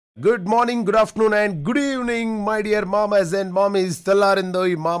Good morning, good afternoon and good evening my dear mamas and mommies.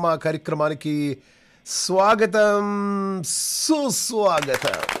 Thellarindoi mama కార్యక్రమానికి స్వాగతం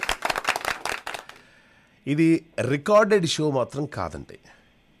సుస్వాగతం. ఇది recorded show మాత్రం కాదండి,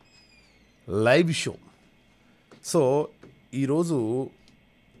 లైవ్ షో. సో ఈరోజు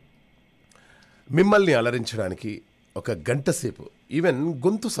మిమ్మల్ని అలరించడానికి ఒక గంట సేపు, ఈవెన్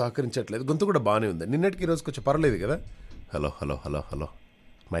గొంతు సహకరించట్లేదు, గొంతు కూడా బాగానే ఉంది. నిన్నటికి ఈరోజు కొంచెం పర్లేదు కదా. Hello hello hello hello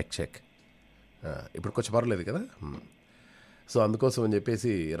mic check. ఇప్పుడు కొంచెం పర్లేదు కదా. సో అందుకోసం అని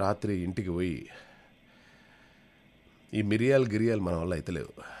చెప్పేసి రాత్రి ఇంటికి పోయి ఈ గిరియాలు మన వల్ల అయితే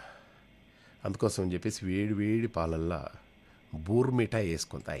లేవు. అందుకోసం అని చెప్పేసి వేడి వేడి పాలల్లా బూర్మిఠాయి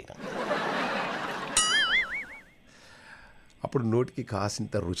వేసుకొని తాగిన. అప్పుడు నోటికి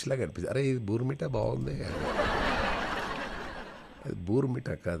కాసింత రుచిలాగా అనిపిస్తుంది. అరే ఇది బూర్మిఠా బాగుంది. అది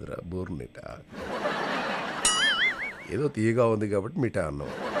బూర్మిఠా కాదురా, బూర్మిఠా. ఏదో తీయగా ఉంది కాబట్టి మిఠా అన్నాం.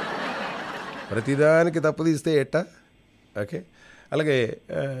 ప్రతిదానికి తప్పు తీస్తే ఎట్టా. ఓకే, అలాగే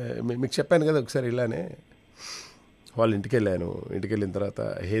మీకు చెప్పాను కదా ఒకసారి ఇలానే వాళ్ళ ఇంటికి వెళ్ళాను. ఇంటికి వెళ్ళిన తర్వాత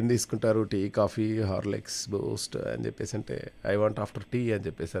ఏం తీసుకుంటారు, టీ, కాఫీ, హార్లిక్స్, బూస్ట్ అని చెప్పేసి అంటే ఐ వాంట్ ఆఫ్టర్ టీ అని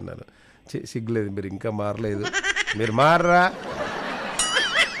చెప్పేసి అన్నాను. సిగ్గులేదు, మీరు ఇంకా మారలేదు, మీరు మారరా.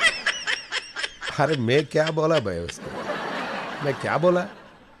 అరే మే క్యా బోలా భయ వస్తుంది, మే క్యా బోలా.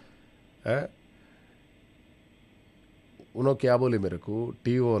 उन्होंने क्या बोले मेरे को,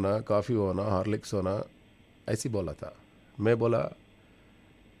 टी होना, कॉफ़ी होना, हॉर्लिक्स होना, ऐसी बोला था. मैं बोला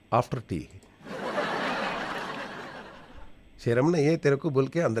आफ्टर टी. शर्म नहीं है तेरे को बोल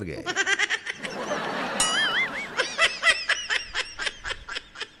के अंदर गए.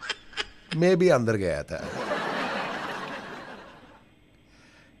 मैं भी अंदर गया था.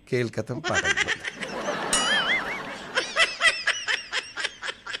 खेल खत्म, पाठक बंद.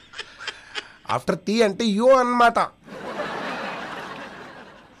 आफ्टर టీ అంటే యో అన్నమాట.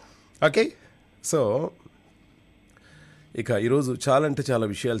 ఓకే, సో ఇక ఈరోజు చాలా అంటే చాలా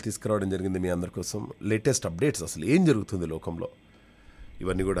విషయాలు తీసుకురావడం జరిగింది మీ అందరి కోసం. లేటెస్ట్ అప్డేట్స్, అసలు ఏం జరుగుతుంది లోకంలో,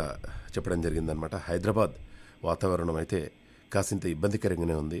 ఇవన్నీ కూడా చెప్పడం జరిగిందనమాట. హైదరాబాద్ వాతావరణం అయితే కాసింత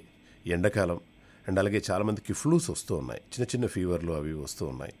ఇబ్బందికరంగానే ఉంది. ఎండాకాలం అండ్ అలాగే చాలామందికి ఫ్లూస్ వస్తూ ఉన్నాయి, చిన్న చిన్న ఫీవర్లు అవి వస్తూ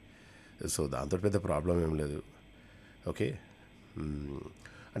ఉన్నాయి. సో దాంతో పెద్ద ప్రాబ్లం ఏం లేదు. ఓకే,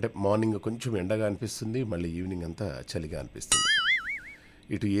 అంటే మార్నింగ్ కొంచెం ఎండగా అనిపిస్తుంది, మళ్ళీ ఈవినింగ్ అంతా చలిగా అనిపిస్తుంది.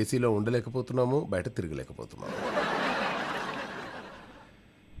 ఇటు ఏసీలో ఉండలేకపోతున్నాము, బయట తిరగలేకపోతున్నాము,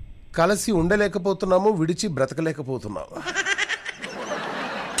 కలిసి ఉండలేకపోతున్నాము, విడిచి బ్రతకలేకపోతున్నాము.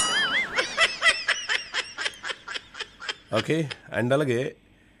 ఓకే, అండ్ అలాగే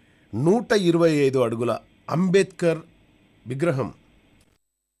 125 అడుగుల అంబేద్కర్ విగ్రహం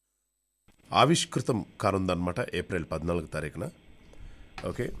ఆవిష్కృతం కానుందన్నమాట ఏప్రిల్ 14వ తారీఖున.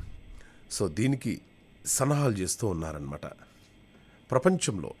 ఓకే, సో దీనికి సన్నాహాలు చేస్తూ ఉన్నారన్నమాట.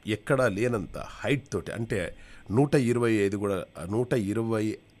 ప్రపంచంలో ఎక్కడా లేనంత హైట్ తోటి, అంటే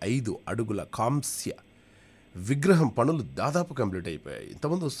 125 అడుగుల కాంస్య విగ్రహం పనులు దాదాపు కంప్లీట్ అయిపోయాయి.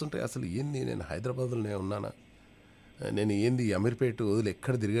 ఇంతమంది వస్తుంటాయి. అసలు ఏంది, నేను హైదరాబాద్లోనే ఉన్నానా, నేను ఏంది అమీర్పేట వదిలి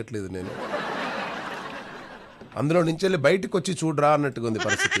ఎక్కడ తిరగట్లేదు నేను, అందులో నుంచి వెళ్ళి బయటకు వచ్చి చూడరా అన్నట్టుగా ఉంది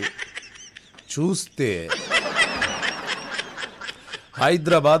పరిస్థితి. చూస్తే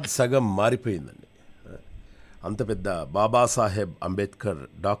హైదరాబాద్ సగం మారిపోయిందండి. అంత పెద్ద బాబాసాహెబ్ అంబేద్కర్,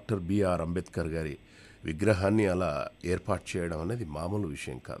 డాక్టర్ బిఆర్ అంబేద్కర్ గారి విగ్రహాన్ని అలా ఏర్పాటు చేయడం అనేది మామూలు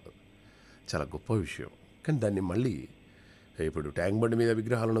విషయం కాదు, చాలా గొప్ప విషయం. కానీ దాన్ని మళ్ళీ ఇప్పుడు ట్యాంక్ బండ్ మీద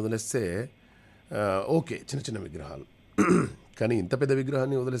విగ్రహాలను వదిలేస్తే ఓకే, చిన్న చిన్న విగ్రహాలు, కానీ ఇంత పెద్ద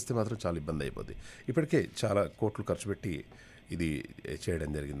విగ్రహాన్ని వదిలేస్తే మాత్రం చాలా ఇబ్బంది అయిపోద్ది. ఇప్పటికే చాలా కోట్లు ఖర్చు పెట్టి ఇది చేయడం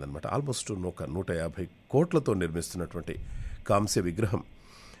జరిగిందనమాట. ఆల్మోస్ట్ 150 కోట్లతో నిర్మిస్తున్నటువంటి కాంస్య విగ్రహం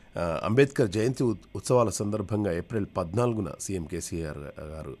అంబేద్కర్ జయంతి ఉత్సవాల సందర్భంగా ఏప్రిల్ 14న సీఎం కేసీఆర్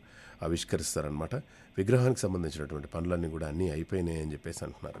గారు ఆవిష్కరిస్తారనమాట. విగ్రహానికి సంబంధించినటువంటి పనులన్నీ కూడా అన్నీ అయిపోయినాయి అని చెప్పేసి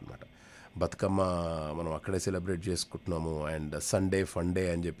అంటున్నారనమాట. బతుకమ్మ మనం అక్కడే సెలబ్రేట్ చేసుకుంటున్నాము, అండ్ సండే ఫండే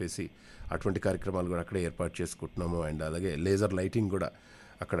అని చెప్పేసి అటువంటి కార్యక్రమాలు కూడా అక్కడే ఏర్పాటు చేసుకుంటున్నాము. అండ్ అలాగే లేజర్ లైటింగ్ కూడా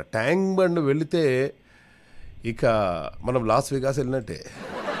అక్కడ. ట్యాంక్ బండ్ వెళితే ఇక మనం లాస్ వెగాస్ వెళ్ళినట్టే.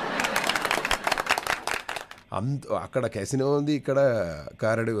 అక్కడ క్యాసినో ఉంది, ఇక్కడ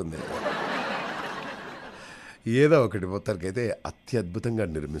కారడి ఉంది, ఏదో ఒకటి మొత్తానికి అయితే అత్యద్భుతంగా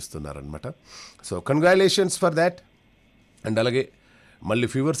నిర్మిస్తున్నారనమాట. So congratulations for that. And అలాగే మళ్ళీ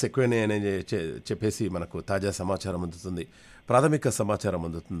ఫీవర్స్ ఎక్కువైనాయని చెప్పేసి మనకు తాజా సమాచారం అందుతుంది, ప్రాథమిక సమాచారం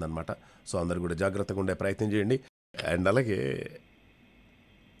అందుతుందన్నమాట. సో అందరు కూడా జాగ్రత్తగా ఉండే ప్రయత్నం చేయండి. అండ్ అలాగే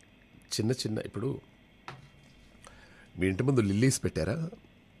చిన్న చిన్న, ఇప్పుడు మీ ఇంటి ముందు లిల్లీస్ పెట్టారా?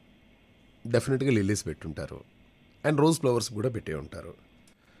 డెఫినెట్గా లిల్లీస్ పెట్టుంటారు, అండ్ రోజ్ ఫ్లవర్స్ కూడా పెట్టే ఉంటారు.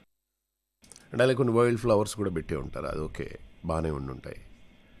 అండ్ అలాగే కొన్ని వైల్డ్ ఫ్లవర్స్ కూడా పెట్టే ఉంటారు. అది ఓకే, బాగానే ఉండుంటాయి.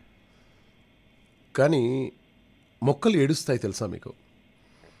 కానీ మొక్కలు ఏడుస్తాయి తెలుసా మీకు?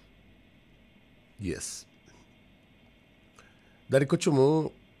 ఎస్, దానికి కొంచెము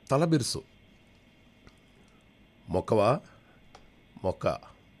తలబిరుసు. మొక్కవా మొక్క,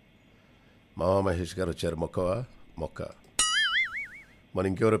 మామామహేష్ గారు వచ్చారు మొక్కవా మొక్క, మన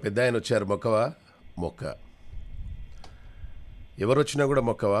ఇంకెవరో పెద్ద ఆయన వచ్చారు మొక్కవా మొక్క, ఎవరు వచ్చినా కూడా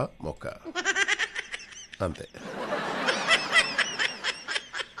మొక్కవా మొక్క, అంతే.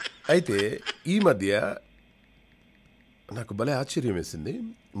 అయితే ఈ మధ్య నాకు భలే ఆశ్చర్యం వేసింది.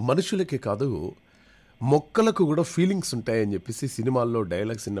 మనుషులకే కాదు మొక్కలకు కూడా ఫీలింగ్స్ ఉంటాయని చెప్పేసి సినిమాల్లో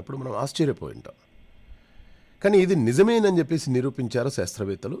డైలాగ్స్ విన్నప్పుడు మనం ఆశ్చర్యపోయి ఉంటాం. కానీ ఇది నిజమేనని చెప్పేసి నిరూపించారు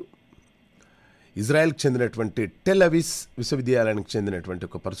శాస్త్రవేత్తలు. ఇజ్రాయెల్కి చెందినటువంటి టెల్ అవీవ్ విశ్వవిద్యాలయానికి చెందినటువంటి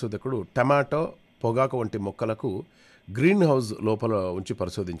ఒక పరిశోధకుడు టమాటో, పొగాకు వంటి మొక్కలకు గ్రీన్ హౌస్ లోపల ఉంచి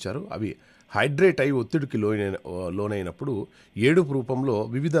పరిశోధించారు. అవి హైడ్రేట్ అయి ఒత్తిడికి లోనైనప్పుడు ఏడుపు రూపంలో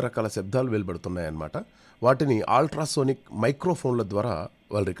వివిధ రకాల శబ్దాలు వెలువడుతున్నాయన్నమాట. వాటిని అల్ట్రాసోనిక్ మైక్రోఫోన్ల ద్వారా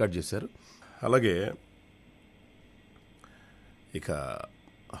వాళ్ళు రికార్డ్ చేశారు. అలాగే ఇక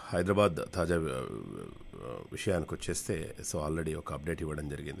హైదరాబాద్ తాజా విషయానికి వచ్చేస్తే, సో ఆల్రెడీ ఒక అప్డేట్ ఇవ్వడం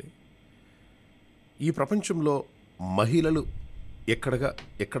జరిగింది. ఈ ప్రపంచంలో మహిళలు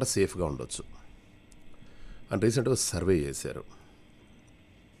ఎక్కడ సేఫ్గా ఉండొచ్చు అని రీసెంట్గా సర్వే చేశారు.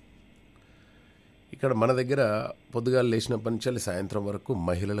 ఇక్కడ మన దగ్గర పొద్దుగాలు లేచినప్పటి నుంచి సాయంత్రం వరకు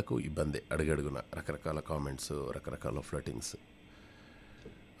మహిళలకు ఇబ్బంది. అడుగడుగున రకరకాల కామెంట్స్, రకరకాల ఫ్లటింగ్స్,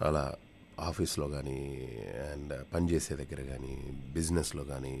 అలా ఆఫీస్లో కానీ అండ్ పనిచేసే దగ్గర కానీ బిజినెస్లో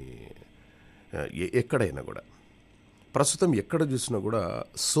కానీ ఎక్కడైనా కూడా ప్రస్తుతం ఎక్కడ చూసినా కూడా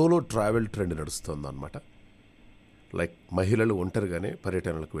సోలో ట్రావెల్ ట్రెండ్ నడుస్తుంది అన్నమాట. లైక్ మహిళలు ఒంటరిగానే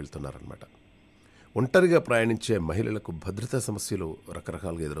పర్యటనలకు వెళ్తున్నారనమాట. ఒంటరిగా ప్రయాణించే మహిళలకు భద్రతా సమస్యలు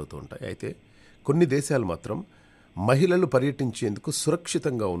రకరకాలుగా ఎదురవుతూ ఉంటాయి. అయితే కొన్ని దేశాలు మాత్రం మహిళలు పర్యటించేందుకు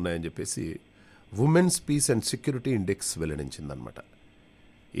సురక్షితంగా ఉన్నాయని చెప్పేసి women's piece and security index వెల్లడించిందనమాట.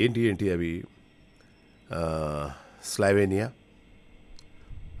 ఏంటి అవి? Slovenia,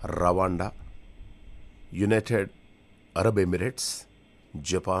 Rwanda, United Arab Emirates,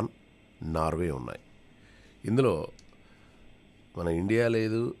 Japan, Norway ఉన్నాయి. ఇందులో మన ఇండియా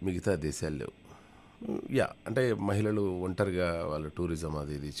లేదు, మిగతా దేశాలు లేవు. అంటే మహిళలు ఒంటరిగా వాళ్ళు టూరిజం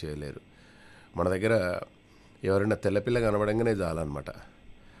అది ఇది చేయలేరు. మన దగ్గర ఎవరైనా తెల్లపిల్ల కనబడంగానే చాలన్నమాట.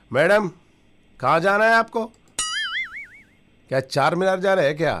 మేడం కहाँ जाना है आपको? क्या चार मीनार जा रहे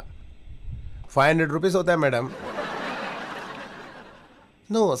हैं क्या? 500 rupees होता है madam.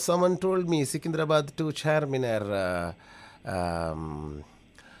 No, someone told me Secunderabad to Charminar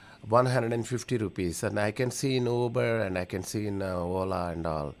 150 rupees and I can see in Uber and I can see in Ola and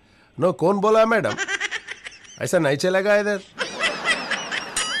all. No, कौन बोला मैडम? ऐसा नहीं चलेगा इधर.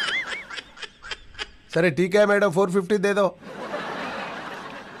 सर ठीक है मैडम 450 दे दो.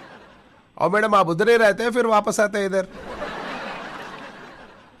 और मैडम आप उधर ही रहते हैं फिर वापस आते हैं इधर.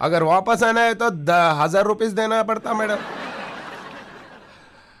 अगर वापस आना है तो 1000 rupees देना पड़ता मैडम.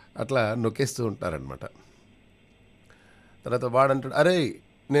 అట్లా నొక్కేస్తూ ఉంటారనమాట. తర్వాత వాడంటాడు, అరే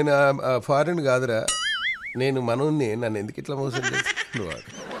నేను ఫారిన్ కాదురా, నేను మనోన్ని, నన్ను ఎందుకు ఇట్లా మోసం చేస్తున్నాడు వాడు.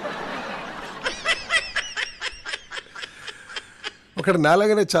 ఒకడు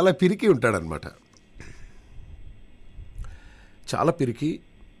నాలాగానే చాలా పిరికి ఉంటాడనమాట. చాలా పిరికి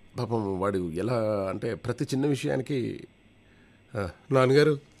పాపం. వాడు ఎలా అంటే ప్రతి చిన్న విషయానికి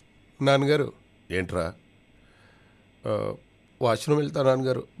నాన్నగారు ఏంట్రా, వాష్రూమ్ వెళ్తా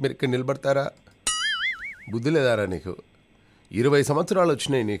నాన్నగారు, మీరు ఇక్కడ నిలబడతారా? బుద్ధి లేదారా నీకు? 20 సంవత్సరాలు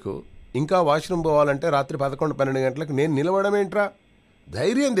వచ్చినాయి నీకు, ఇంకా వాష్రూమ్ పోవాలంటే రాత్రి 11-12 గంటలకు నేను నిలబడడం ఏంట్రా?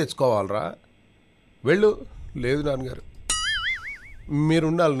 ధైర్యం తెచ్చుకోవాలరా, వెళ్ళు. లేదు నాన్నగారు, మీరు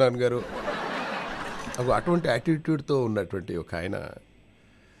ఉండాలి నాన్నగారు. అటువంటి యాటిట్యూడ్తో ఉన్నటువంటి ఒక ఆయన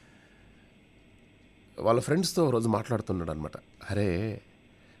వాళ్ళ ఫ్రెండ్స్తో రోజు మాట్లాడుతున్నాడు అనమాట. అరే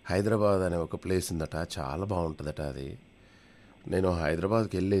హైదరాబాద్ అనే ఒక ప్లేస్ ఉందట, చాలా బాగుంటుందట, అది నేను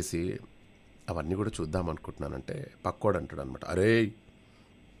హైదరాబాద్కి వెళ్ళేసి అవన్నీ కూడా చూద్దాం అనుకుంటున్నానంటే పక్కోడు అంటాడు అనమాట, అరే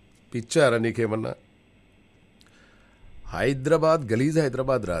పిచ్చారా నీకేమన్నా? హైదరాబాద్ గలీజ్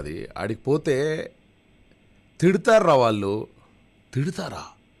హైదరాబాద్ రాది, ఆడికి పోతే తిడతారా వాళ్ళు. తిడతారా?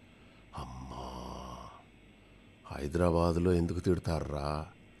 అమ్మా, హైదరాబాద్లో ఎందుకు తిడతారా?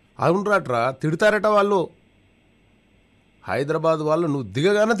 అవునరాట్రా, తిడతారట వాళ్ళు. హైదరాబాద్ వాళ్ళు నువ్వు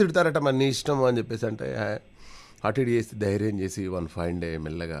దిగగానే తిడతారట, మరి నీ ఇష్టం అని చెప్పేసి. అంటే అటు ఇటు చేసి ధైర్యం చేసి వన్ ఫైన్ డే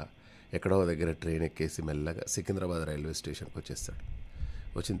మెల్లగా ఎక్కడో దగ్గర ట్రైన్ ఎక్కేసి మెల్లగా సికింద్రాబాద్ రైల్వే స్టేషన్కి వచ్చేస్తాడు.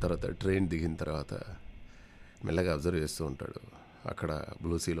 వచ్చిన తర్వాత ట్రైన్ దిగిన తర్వాత మెల్లగా అబ్జర్వ్ చేస్తూ ఉంటాడు. అక్కడ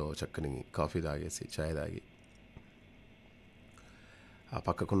బ్లూసీలో చక్కని కాఫీ తాగేసి చాయ్ తాగి ఆ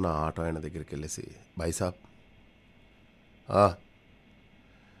పక్కకున్న ఆటో ఆయన దగ్గరికి వెళ్ళేసి, భాయ్ సాబ్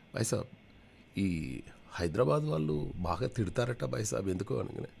ఈ హైదరాబాద్ వాళ్ళు బాగా తిడతారట బైసాబ్, ఎందుకో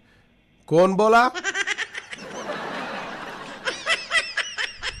అనగానే కోన్ బోలా,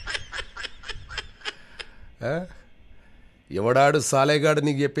 ఎవడాడు సాలేగాడు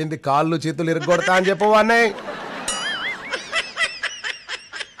నీకు చెప్పింది కాళ్ళు చేతులు ఇరగొడతా అని చెప్పవానే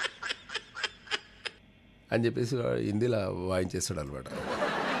అని చెప్పేసి హిందీలో వాయించేస్తాడు అనమాట.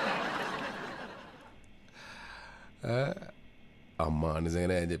 అమ్మ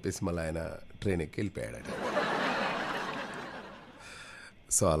నిజంగానే అని చెప్పేసి మళ్ళీ ఆయన ట్రైన్ ఎక్కి వెళ్ళిపోయాడు.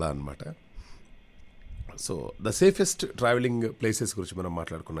 సో అలా అనమాట. So the safest travelling places గురించి మనం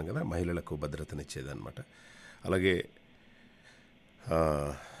మాట్లాడుకున్నాం కదా, మహిళలకు భద్రతనిచ్చేది అనమాట. అలాగే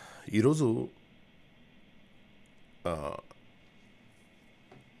ఈరోజు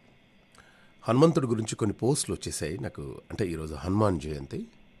హనుమంతుడి గురించి కొన్ని పోస్టులు వచ్చేసాయి నాకు. అంటే ఈరోజు హనుమాన్ జయంతి.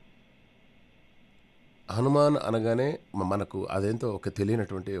 హనుమాన్ అనగానే మనకు అదేంతో ఒక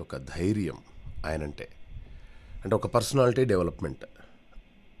తెలియనటువంటి ఒక ధైర్యం ఆయనంటే. అంటే ఒక పర్సనాలిటీ డెవలప్మెంట్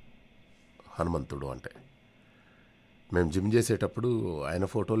హనుమంతుడు అంటే. మేము జిమ్ చేసేటప్పుడు ఆయన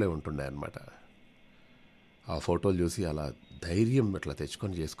ఫోటోలే ఉంటుండే అనమాట. ఆ ఫోటోలు చూసి అలా ధైర్యం ఇట్లా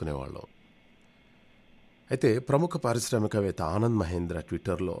తెచ్చుకొని చేసుకునేవాళ్ళం. అయితే ప్రముఖ పారిశ్రామికవేత్త ఆనంద్ మహేంద్ర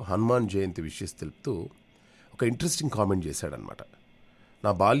ట్విట్టర్లో హనుమాన్ జయంతి విషెస్ తెలుపుతూ ఒక ఇంట్రెస్టింగ్ కామెంట్ చేశాడనమాట.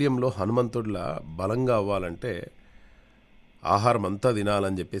 నా బాల్యంలో హనుమంతుడిలా బలంగా అవ్వాలంటే ఆహారం అంతా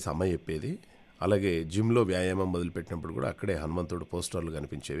తినాలని చెప్పేసి అమ్మ చెప్పేది. అలాగే జిమ్లో వ్యాయామం మొదలుపెట్టినప్పుడు కూడా అక్కడే హనుమంతుడు పోస్టర్లు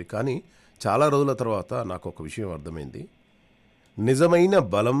కనిపించేవి. కానీ చాలా రోజుల తర్వాత నాకు ఒక విషయం అర్థమైంది. నిజమైన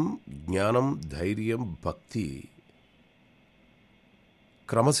బలం, జ్ఞానం, ధైర్యం, భక్తి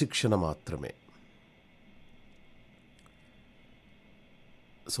క్రమశిక్షణ మాత్రమే.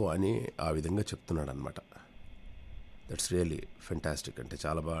 సో అని ఆ విధంగా చెప్తున్నాడు అనమాట. That's really fantastic. అంటే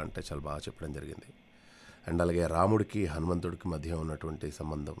చాలా బాగా చెప్పడం జరిగింది. అండ్ అలాగే రాముడికి హనుమంతుడికి మధ్య ఉన్నటువంటి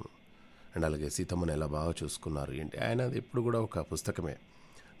సంబంధం, అండ్ అలాగే సీతమ్మని ఎలా బాగా చూసుకున్నారు ఏంటి, ఆయన ఎప్పుడు కూడా ఒక పుస్తకమే.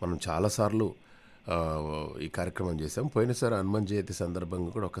 మనం చాలాసార్లు ఈ కార్యక్రమం చేసాం. పోయినసారి హనుమాన్ జయంతి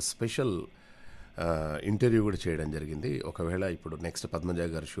సందర్భంగా కూడా ఒక స్పెషల్ ఇంటర్వ్యూ కూడా చేయడం జరిగింది. ఒకవేళ ఇప్పుడు నెక్స్ట్ పద్మజ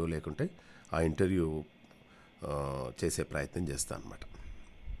గారి షో లేకుంటే ఆ ఇంటర్వ్యూ చేసే ప్రయత్నం చేస్తాను అనమాట.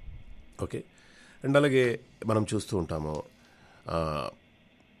 ఓకే. అండ్ అలాగే మనం చూస్తూ ఉంటాము,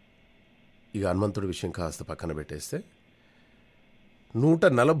 ఇక హనుమంతుడి విషయం కాస్త పక్కన పెట్టేస్తే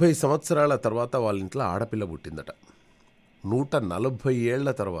 140 సంవత్సరాల తర్వాత వాళ్ళ ఇంట్లో ఆడపిల్ల పుట్టిందట. 140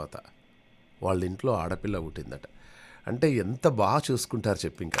 ఏళ్ల తర్వాత వాళ్ళ ఇంట్లో ఆడపిల్ల పుట్టిందట. అంటే ఎంత బాగా చూసుకుంటారు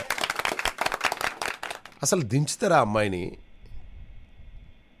చెప్పి, ఇంకా అసలు దించుతారా అమ్మాయిని?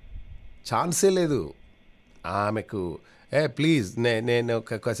 ఛాన్సే లేదు. ఆమెకు ప్లీజ్ నేను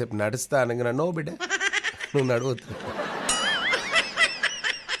కాసేపు నడుస్తా అనగా, నో బిడ్డ నువ్వు నడవద్దు,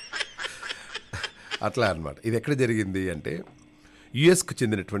 అట్లా అనమాట. ఇది ఎక్కడ జరిగింది అంటే యుఎస్కు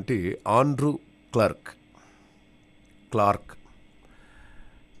చెందినటువంటి ఆండ్రూ క్లార్క్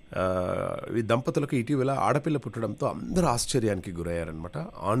ఈ దంపతులకు ఇటీవల ఆడపిల్ల పుట్టడంతో అందరూ ఆశ్చర్యానికి గురయ్యారనమాట.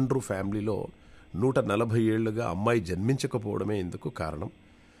 ఆండ్రూ ఫ్యామిలీలో 140 ఏళ్లుగా అమ్మాయి జన్మించకపోవడమే ఇందుకు కారణం.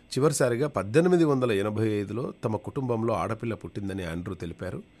 చివరిసారిగా 1885లో తమ కుటుంబంలో ఆడపిల్ల పుట్టిందని ఆండ్రూ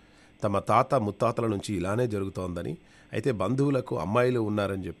తెలిపారు. తమ తాత ముత్తాతల నుంచి ఇలానే జరుగుతోందని, అయితే బంధువులకు అమ్మాయిలు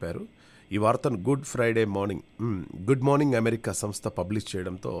ఉన్నారని చెప్పారు. ఈ వార్తను గుడ్ మార్నింగ్ అమెరికా సంస్థ పబ్లిష్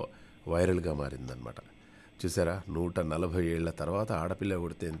చేయడంతో వైరల్గా మారిందనమాట. చూసారా, 140 ఏళ్ల తర్వాత ఆడపిల్ల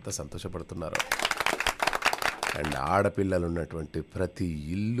పుడితే ఎంత సంతోషపడుతున్నారో. అండ్ ఆడపిల్లలు ఉన్నటువంటి ప్రతి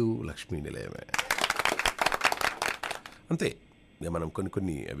ఇల్లు లక్ష్మీ నిలయమే. అంతే, ఇక మనం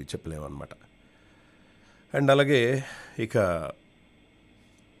కొన్ని అవి చెప్పలేమన్నమాట. అండ్ అలాగే ఇక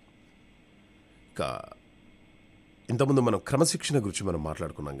ఇంతకుముందు మనం క్రమశిక్షణ గురించి మనం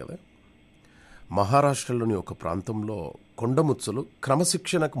మాట్లాడుకున్నాం కదా. మహారాష్ట్రలోని ఒక ప్రాంతంలో కొండముచ్చులు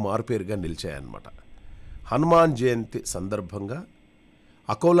క్రమశిక్షణకు మారుపేరుగా నిలిచాయన్నమాట. హనుమాన్ జయంతి సందర్భంగా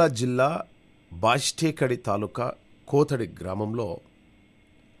అకోలా జిల్లా బాష్టేకడి తాలూకా కోతడి గ్రామంలో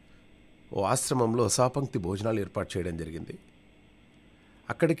ఓ ఆశ్రమంలో సహపంక్తి భోజనాలు ఏర్పాటు చేయడం జరిగింది.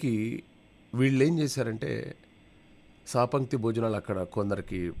 అక్కడికి వీళ్ళు ఏం చేశారంటే, సహపంక్తి భోజనాలు అక్కడ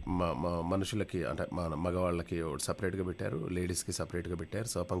కొందరికి మనుషులకి, అంటే మన మగవాళ్ళకి సపరేట్గా పెట్టారు, లేడీస్కి సపరేట్గా పెట్టారు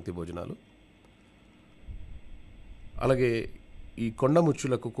సహపంక్తి భోజనాలు. అలాగే ఈ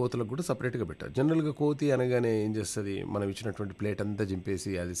కొండముచ్చులకు, కోతులకు కూడా సపరేట్గా పెట్టారు. జనరల్గా కోతి అనగానే ఏం చేస్తుంది, మనం ఇచ్చినటువంటి ప్లేట్ అంతా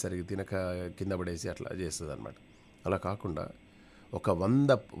చింపేసి అది సరిగ్గా తినక కింద పడేసి అట్లా చేస్తుంది అనమాట. అలా కాకుండా ఒక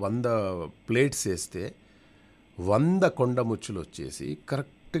 100 ప్లేట్స్ వేస్తే 100 కొండముచ్చులు వచ్చేసి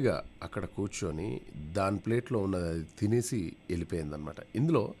కరెక్ట్గా అక్కడ కూర్చొని దాని ప్లేట్లో ఉన్నది అది తినేసి వెళ్ళిపోయిందనమాట.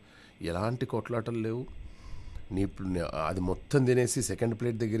 ఇందులో ఎలాంటి కొట్లాటలు లేవు. అది మొత్తం తినేసి సెకండ్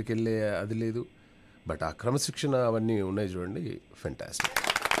ప్లేట్ దగ్గరికి వెళ్ళే అది లేదు. బట్ ఆ క్రమశిక్షణ అవన్నీ ఉన్నాయి చూడండి, ఫెంటాస్టిక్.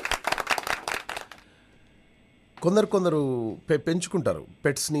 కొందరు పెంచుకుంటారు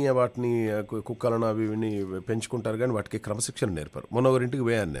పెట్స్ని, వాటిని కుక్కలను అవి ఇవిని పెంచుకుంటారు, కానీ వాటికి క్రమశిక్షణ నేర్పరు. మొన్న ఒకరింటికి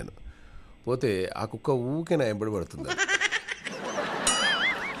పోయాను నేను. పోతే ఆ కుక్క ఊకే నా ఎంబడి పడుతుంది.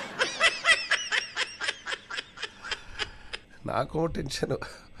 నాకు టెన్షన్,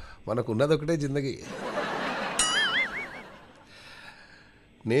 మనకు ఉన్నది ఒకటే జిందగీ.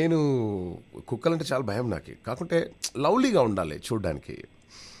 నేను కుక్కలంటే చాలా భయం నాకు. కాకుంటే లవ్లీగా ఉండాలి చూడడానికి.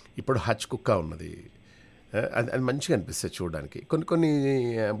 ఇప్పుడు హచ్ కుక్క ఉన్నది, అది మంచిగా అనిపిస్తుంది చూడడానికి. కొన్ని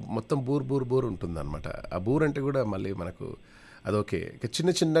మొత్తం బూర్ ఉంటుందన్నమాట. ఆ బూర్ అంటే కూడా మళ్ళీ మనకు అదొకే,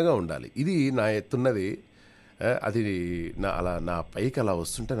 చిన్నగా ఉండాలి. ఇది నా ఎత్తున్నది, అది నా పైకి అలా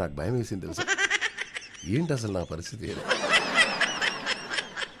వస్తుంటే నాకు భయం వేసింది తెలుసు. ఏంటి అసలు నా పరిస్థితి?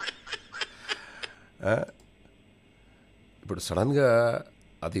 ఇప్పుడు సడన్గా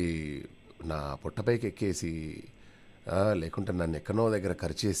అది నా పొట్టపైకి ఎక్కేసి లేకుంటే నన్ను ఎక్కడో దగ్గర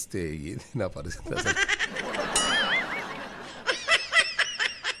ఖర్చేస్తే ఏది నా పరిస్థితి అసలు?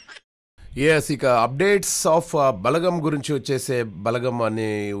 ఇక అప్డేట్స్ ఆఫ్ బలగం గురించి వచ్చేసే. బలగం అనే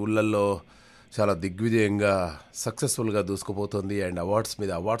ఊళ్ళల్లో చాలా దిగ్విజయంగా సక్సెస్ఫుల్గా దూసుకుపోతుంది. అండ్ అవార్డ్స్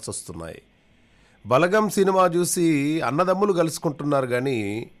మీద అవార్డ్స్ వస్తున్నాయి. బలగం సినిమా చూసి అన్నదమ్ములు కలుసుకుంటున్నారు, కానీ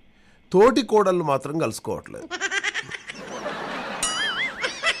తోటి కోడళ్ళు మాత్రం కలుసుకోవట్లేదు.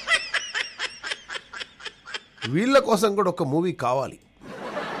 వీళ్ళ కోసం కూడా ఒక మూవీ కావాలి,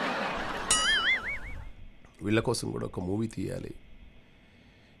 వీళ్ళ కోసం కూడా ఒక మూవీ తీయాలి.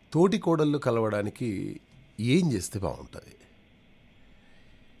 తోటి కోడళ్ళు కలవడానికి ఏం చేస్తే బాగుంటుంది?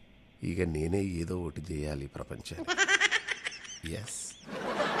 ఇక నేనే ఏదో ఒకటి చేయాలి ప్రపంచానికి. ఎస్,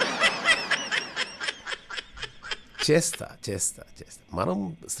 చేస్తా. మనం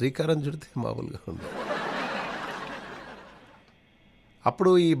శ్రీకారం చుడితే మామూలుగా ఉండదు.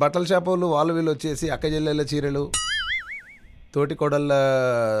 అప్పుడు ఈ బట్టల షాపులు వీళ్ళు వచ్చేసి అక్కజెల్లెల చీరలు, తోటి కోడళ్ళ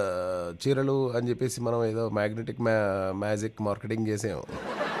చీరలు అని చెప్పేసి మనం ఏదో మ్యాజిక్ మార్కెటింగ్ చేసాం.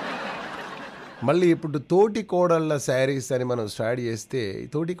 మళ్ళీ ఇప్పుడు తోటి కోడళ్ళ శారీస్ అని మనం స్టార్ట్ చేస్తే,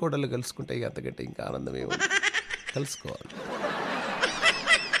 తోటి కోడళ్ళు కలుసుకుంటే అంతకంటే ఇంకా ఆనందం ఏమో. కలుసుకోవాలి.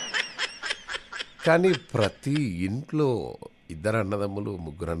 కానీ ప్రతి ఇంట్లో 2 అన్నదమ్ములు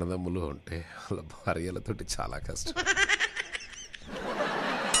 3 అన్నదమ్ములు ఉంటే వాళ్ళ భార్యలతోటి చాలా కష్టం.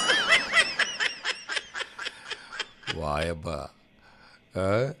 వాయబ్బా,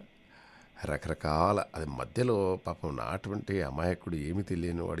 రకరకాల అది మధ్యలో పాపం నాటువంటి అమాయకుడు ఏమి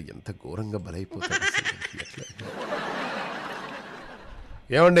తెలియని వాడు ఎంత ఘోరంగా బలైపోతాడు.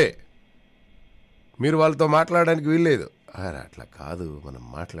 ఏమండి, మీరు వాళ్ళతో మాట్లాడడానికి వీల్లేదు. అట్లా కాదు, మనం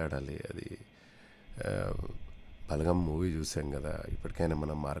మాట్లాడాలి. అది బలగం మూవీ చూసాం కదా, ఇప్పటికైనా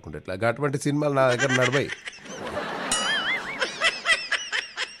మనం మారకుండా ఎట్లా? అటువంటి సినిమాలు నా దగ్గర నడవాయి.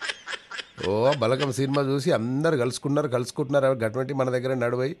 బలగం సినిమా చూసి అందరు కలుసుకుంటున్నారు. అటువంటి మన దగ్గర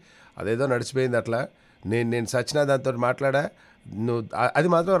నడవాయి. అదేదో నడిచిపోయింది అట్లా. నేను సచ్చినా దాంతో మాట్లాడా, నువ్వు అది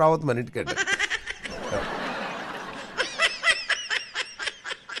మాత్రం రావద్దు మన ఇంటికంటే.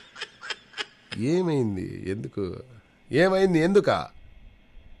 ఏమైంది? ఎందుకా?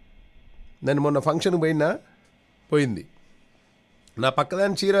 నేను మొన్న ఫంక్షన్కి పోయింది. నా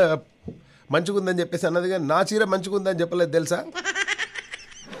పక్కదాని చీర మంచిగుందని చెప్పేసి అన్నది, కానీ నా చీర మంచిగుందని చెప్పలేదు తెలుసా?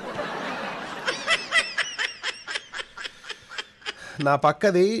 నా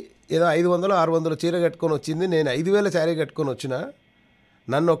పక్కది ఏదో 500-600 చీర కట్టుకొని వచ్చింది, నేను 5000 శారీ కట్టుకొని వచ్చిన.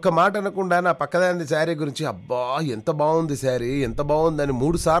 నన్ను ఒక్క మాట అనకుండా నా పక్కదాని శారీ గురించి, అబ్బా ఎంత బాగుంది శారీ, ఎంత బాగుందని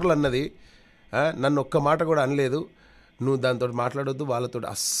 3 సార్లు అన్నది. నన్ను ఒక్క మాట కూడా అనలేదు. నువ్వు దాంతో మాట్లాడొద్దు, వాళ్ళతో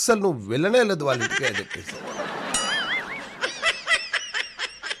అస్సలు నువ్వు వెళ్ళలేదు వాళ్ళ ఇంటికి అని చెప్పేసి.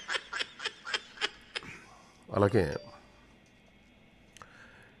 అలాగే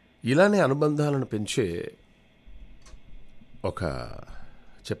ఇలానే అనుబంధాలను పెంచే ఒక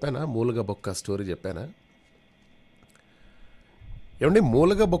చెప్పానా మూలగ బొక్క స్టోరీ చెప్పానా? ఏమండి,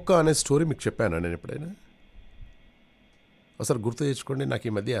 మూలగ బొక్క అనే స్టోరీ మీకు చెప్పానా నేను ఎప్పుడైనా? ఒకసారి గుర్తు తెచ్చుకోండి. నాకు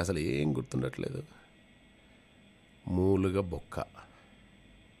ఈ మధ్య అసలు ఏం గుర్తుండట్లేదు. మూలుగ బొక్క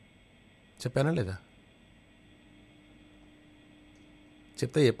చెప్పానా లేదా?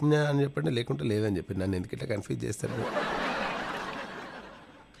 చెప్తే చెప్పినా అని చెప్పండి, లేకుంటే లేదని చెప్పండి. నన్ను ఎందుకంటే కన్ఫ్యూజ్ చేస్తారు.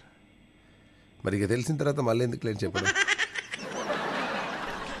 మరి ఇక తెలిసిన తర్వాత మళ్ళీ ఎందుకు లేని చెప్పండి.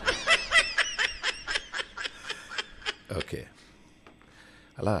 ఓకే,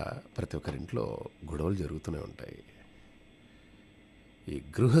 అలా ప్రతి ఒక్కరింట్లో గొడవలు జరుగుతూనే ఉంటాయి. ఈ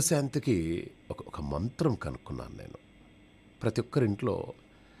గృహశాంతికి ఒక మంత్రం కనుక్కున్నాను నేను. ప్రతి ఒక్కరింట్లో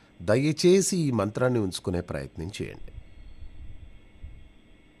దయచేసి ఈ మంత్రాన్ని ఉంచుకునే ప్రయత్నం చేయండి.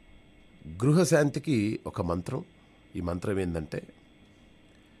 గృహశాంతికి ఒక మంత్రం. ఈ మంత్రం ఏంటంటే,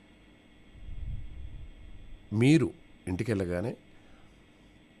 మీరు ఇంటికి వెళ్ళగానే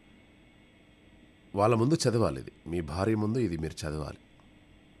వాళ్ళ ముందు చదవాలి, ఇది మీ భార్య ముందు ఇది మీరు చదవాలి.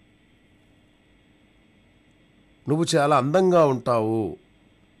 నువ్వు చాలా అందంగా ఉంటావు,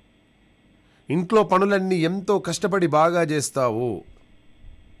 ఇంట్లో పనులన్నీ ఎంతో కష్టపడి బాగా చేస్తావు,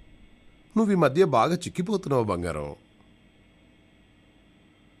 నువ్వు ఈ మధ్య బాగా చిక్కిపోతున్నావు బంగారం,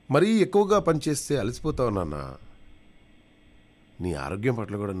 మరీ ఎక్కువగా పనిచేస్తే అలసిపోతావు నాన్న, నీ ఆరోగ్యం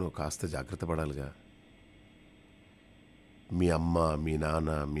పట్ల కూడా నువ్వు కాస్త జాగ్రత్త పడాలిగా. మీ అమ్మ, మీ నాన్న,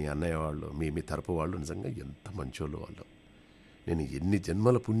 మీ అన్నయ్య వాళ్ళు, మీ తరపు వాళ్ళు నిజంగా ఎంత మంచోళ్ళు వాళ్ళు. నేను ఎన్ని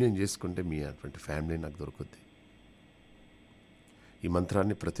జన్మల పుణ్యం చేసుకుంటే మీ అటువంటి ఫ్యామిలీ నాకు దొరుకుద్ది. ఈ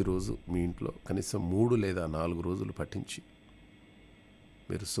మంత్రాన్ని ప్రతిరోజు మీ ఇంట్లో కనీసం 3 లేదా 4 రోజులు పఠించి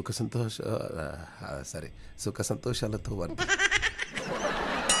మీరు సుఖ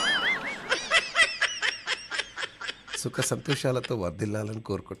సంతోషాలతో వర్ధిల్లాలని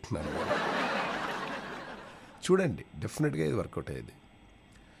కోరుకుంటున్నాను. చూడండి, డెఫినెట్గా ఇది వర్కౌట్ అయ్యేది.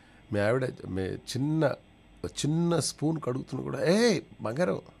 మీ ఆవిడ చిన్న స్పూన్ కడుగుతున్నా కూడా,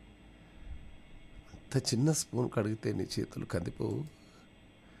 బంగారం అంత చిన్న స్పూన్ కడిగితే నీ చేతులు కందిపోవు,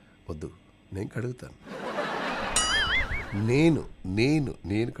 వద్దు నేను కడుగుతాను,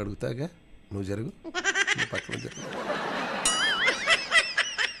 నేను కడుగుతాగా, నువ్వు జరుగు, నీ పక్కన జరుగు.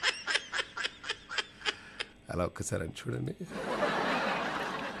 అలా ఒక్కసారి అని చూడండి.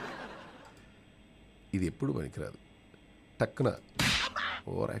 ఇది ఎప్పుడు పనికిరాదు. టక్కున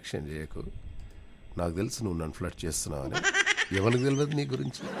ఓవర్ యాక్షన్ చేయకు. నాకు తెలుసు నువ్వు నన్ను ఫ్లర్ట్ చేస్తున్నావు అని. ఎవరికి తెలియదు నీ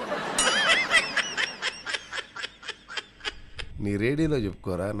గురించి. నీ రేడియోలో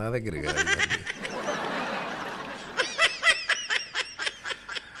చెప్పుకోరా, నా దగ్గర కాదు.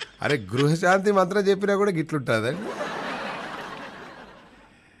 అరే గృహశాంతి మంత్రం చెప్పినా కూడా గిట్లుంటుందండి.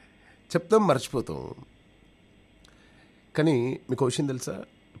 చెప్తాం, మర్చిపోతాం. కానీ మీకు విషయం తెలుసా,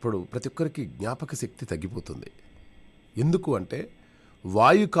 ఇప్పుడు ప్రతి ఒక్కరికి జ్ఞాపక శక్తి తగ్గిపోతుంది. ఎందుకు అంటే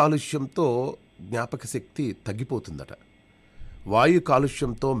వాయు కాలుష్యంతో జ్ఞాపక శక్తి తగ్గిపోతుందట. వాయు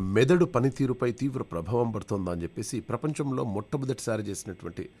కాలుష్యంతో మెదడు పనితీరుపై తీవ్ర ప్రభావం పడుతుందని చెప్పేసి ప్రపంచంలో మొట్టమొదటిసారి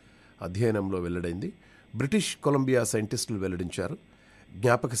చేసినటువంటి అధ్యయనంలో వెల్లడైంది. బ్రిటిష్ కొలంబియా సైంటిస్టులు వెల్లడించారు.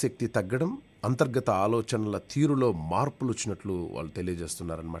 జ్ఞాపక శక్తి తగ్గడం, అంతర్గత ఆలోచనల తీరులో మార్పులు వచ్చినట్లు వాళ్ళు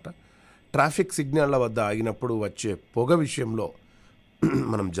తెలియజేస్తున్నారనమాట. ట్రాఫిక్ సిగ్నళ్ల వద్ద ఆగినప్పుడు వచ్చే పొగ విషయంలో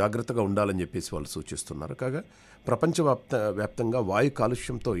మనం జాగ్రత్తగా ఉండాలని చెప్పేసి వాళ్ళు సూచిస్తున్నారు. కాగా ప్రపంచవ్యాప్తంగా వాయు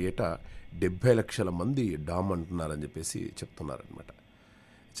కాలుష్యంతో ఏటా 70 లక్షల మంది డామ్ అంటున్నారని చెప్పేసి చెప్తున్నారనమాట.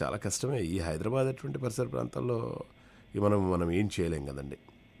 చాలా కష్టమే. ఈ హైదరాబాద్ అటువంటి పరిసర ప్రాంతాల్లో మనం ఏం చేయలేం కదండి.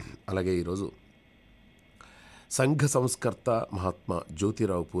 అలాగే ఈరోజు సంఘ సంస్కర్త మహాత్మా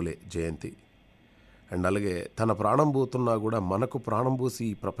జ్యోతిరావు పూలే జయంతి. అండ్ అలాగే తన ప్రాణం పోతున్నా కూడా మనకు ప్రాణం పోసి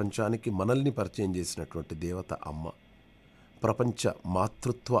ఈ ప్రపంచానికి మనల్ని పరిచయం చేసినటువంటి దేవత అమ్మ. ప్రపంచ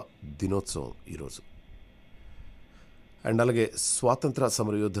మాతృత్వ దినోత్సవం ఈరోజు. అండ్ అలాగే స్వాతంత్ర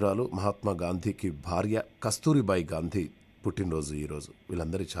సమరయోధురాలు మహాత్మా గాంధీకి భార్య కస్తూరిబాయి గాంధీ పుట్టినరోజు ఈరోజు.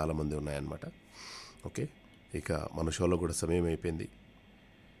 వీళ్ళందరూ చాలామంది ఉన్నాయన్నమాట. ఓకే, ఇక మన షోలో కూడా సమయం అయిపోయింది.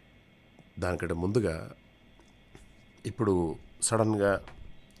 దానికంటే ముందుగా ఇప్పుడు సడన్గా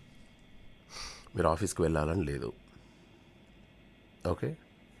మీరు ఆఫీస్కి వెళ్ళాలని లేదు. ఓకే,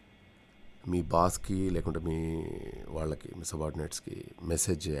 మీ బాస్కి లేకుంటే మీ వాళ్ళకి, మీ సబార్డినేట్స్కి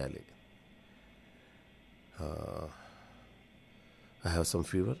మెసేజ్ చేయాలి. I have some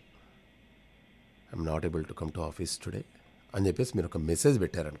fever, I'm not able to come to office today అని చెప్పేసి మీరు ఒక మెసేజ్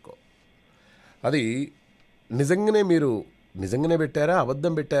పెట్టారనుకో, అది నిజంగానే పెట్టారా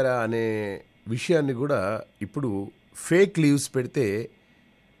అబద్ధం పెట్టారా అనే విషయాన్ని కూడా ఇప్పుడు ఫేక్ లీవ్స్ పెడితే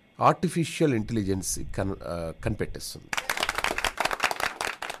artificial intelligence కనిపెట్టేస్తుంది.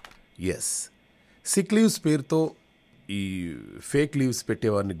 Yes, sick leaves పేరుతో ఈ ఫేక్ లీవ్స్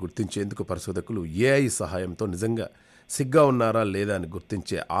పెట్టేవారిని గుర్తించేందుకు పరిశోధకులు ఏఐ సహాయంతో నిజంగా సిగ్గా ఉన్నారా లేదా అని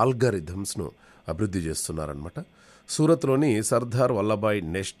గుర్తించే ఆల్గారిథమ్స్ను అభివృద్ధి చేస్తున్నారనమాట. సూరత్లోని Sardar Vallabhbhai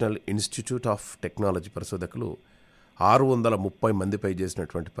national institute of technology పరిశోధకులు 630 మందిపై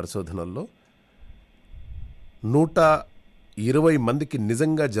చేసినటువంటి పరిశోధనల్లో 120 మందికి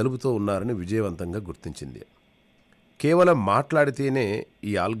నిజంగా జలుబుతో ఉన్నారని విజయవంతంగా గుర్తించింది. కేవలం మాట్లాడితేనే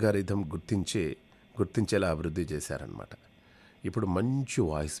ఈ ఆల్గారిథం గుర్తించేలా అభివృద్ధి చేశారనమాట. ఇప్పుడు మంచి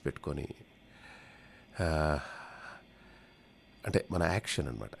వాయిస్ పెట్టుకొని, అంటే మన యాక్షన్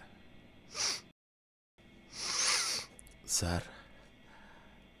అనమాట. సార్,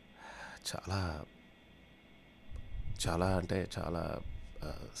 చాలా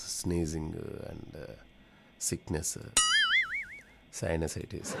sneezing and sickness,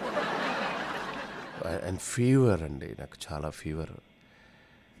 sinusitis and fever అండి, నాకు చాలా ఫీవర్,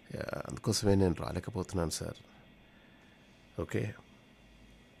 అందుకోసమే నేను రాలేకపోతున్నాను సార్. ఓకే,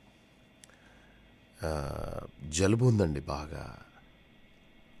 జలుబు ఉందండి బాగా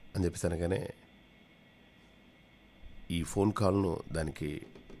అని చెప్పేసి అనగానే ఈ ఫోన్ కాల్ను దానికి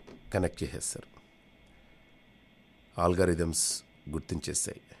కనెక్ట్ చేసేస్తారు. ఆల్గారిథమ్స్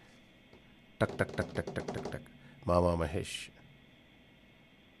గుర్తించేస్తాయి. టక్ టక్ టక్ టక్ టక్ టక్ టక్, మామా Mahesh,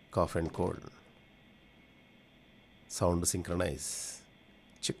 cough and cold, sound synchronise,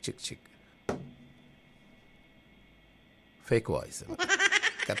 chick chick chick, fake voice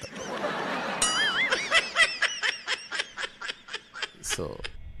కథ. సో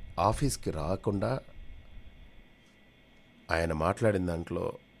ఆఫీస్కి రాకుండా ఆయన మాట్లాడిన దాంట్లో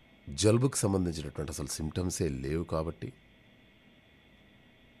జలుబుకి సంబంధించినటువంటి అసలు సిమ్టమ్సే లేవు కాబట్టి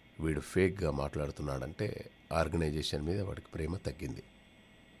వీడు ఫేక్గా మాట్లాడుతున్నాడంటే ఆర్గనైజేషన్ మీద వాడికి ప్రేమ తగ్గింది.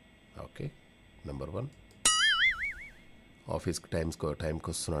 Okay, number 1. ఆఫీస్కి టైంకి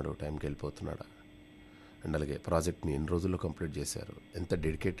వస్తున్నాడు, టైంకి వెళ్ళిపోతున్నాడా, అండ్ అలాగే ప్రాజెక్ట్ని ఎన్ని రోజుల్లో కంప్లీట్ చేశారు, ఎంత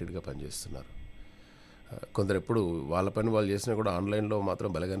డెడికేటెడ్గా పనిచేస్తున్నారు. కొందరు ఎప్పుడు వాళ్ళ పని వాళ్ళు చేసినా కూడా ఆన్లైన్లో మాత్రం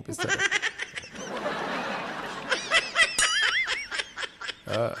భలే కనిపిస్తారు.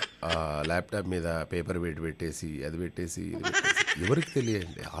 ల్యాప్టాప్ మీద పేపర్ వెయిట్ పెట్టేసి అది పెట్టేసి ఇది పెట్టేసి ఎవరికి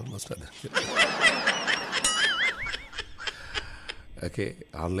తెలియండి, ఆల్మోస్ట్ అందరికి. ఓకే,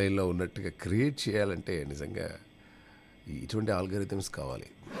 ఆన్లైన్లో ఉన్నట్టుగా క్రియేట్ చేయాలంటే నిజంగా ఇటువంటి ఆల్గారిథమ్స్ కావాలి.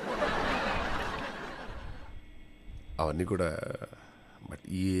 అవన్నీ కూడా బట్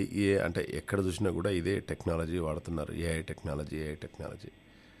ఏ అంటే ఎక్కడ చూసినా కూడా ఇదే టెక్నాలజీ వాడుతున్నారు, ఏఐ టెక్నాలజీ.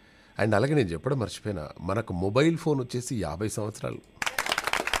 అండ్ అలాగే నేను చెప్పడం మర్చిపోయినా, మనకు మొబైల్ ఫోన్ వచ్చేసి 50 సంవత్సరాలు,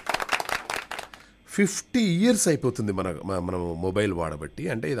 50 years అయిపోతుంది మనం మొబైల్ వాడబట్టి.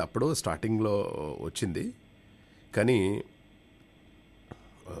 అంటే ఇది అప్పుడు స్టార్టింగ్లో వచ్చింది కానీ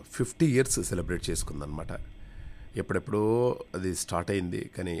 50 years సెలబ్రేట్ చేసుకుందనమాట. ఎప్పుడెప్పుడో అది స్టార్ట్ అయింది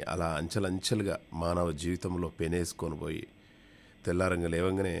కానీ అలా అంచెలంచెలుగా మానవ జీవితంలో పెనేసుకొని పోయి తెల్లారంగా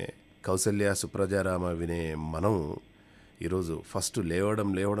లేవంగానే కౌసల్య సుప్రజారామ వినే మనం ఈరోజు ఫస్ట్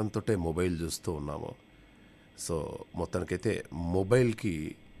లేవడంతో మొబైల్ చూస్తూ ఉన్నాము. సో మొత్తానికైతే మొబైల్కి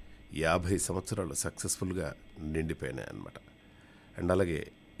 50 సంవత్సరాలు సక్సెస్ఫుల్గా నిండిపోయినాయి అన్నమాట. అండ్ అలాగే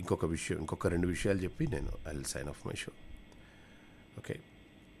ఇంకొక 2 విషయాలు చెప్పి నేను I will sign of my show. Okay,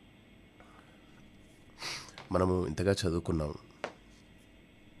 మనము ఇంతగా చదువుకున్నాం,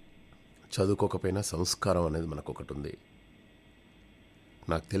 చదువుకోకపోయినా సంస్కారం అనేది మనకు ఒకటి ఉంది.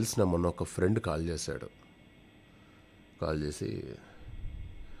 నాకు తెలిసిన మొన్న ఒక ఫ్రెండ్ కాల్ చేసి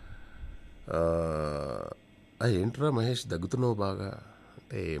ఏంట్రా మహేష్ దగ్గుతున్నావు బాగా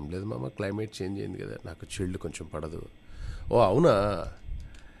అంటే, ఏం లేదు మామ, క్లైమేట్ చేంజ్ అయింది కదా, నాకు చిల్డ్ కొంచెం పడదు. ఓ అవునా,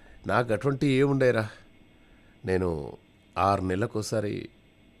 నాకు అటువంటి ఏముండేరా, నేను 6 నెలలకోసారి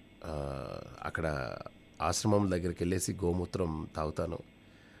అక్కడ ఆశ్రమం దగ్గరికి వెళ్ళేసి గోమూత్రం తాగుతాను,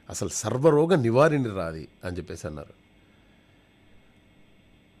 అసలు సర్వరోగ నివారిణి రాది అని చెప్పేసి అన్నారు.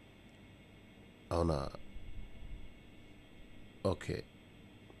 అవునా, ఓకే,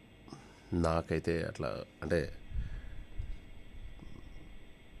 నాకైతే అట్లా అంటే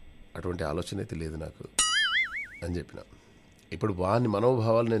అటువంటి ఆలోచన అయితే లేదు నాకు అని చెప్పిన. ఇప్పుడు వాని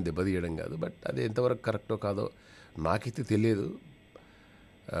మనోభావాలు నేను దెబ్బతీయడం కాదు, బట్ అది ఎంతవరకు కరెక్టో కాదో నాకైతే తెలియదు.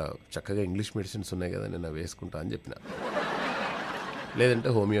 చక్కగా ఇంగ్లీష్ మెడిసిన్స్ ఉన్నాయి కదా, నేను వేసుకుంటా అని చెప్పిన, లేదంటే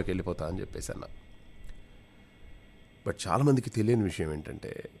హోమియోకి వెళ్ళిపోతా అని చెప్పేసి అన్న. బట్ చాలామందికి తెలియని విషయం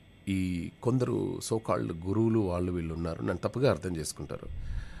ఏంటంటే, ఈ కొందరు సోకాల్డ్ గురువులు వీళ్ళు ఉన్నారు, నన్ను తప్పుగా అర్థం చేసుకుంటారు.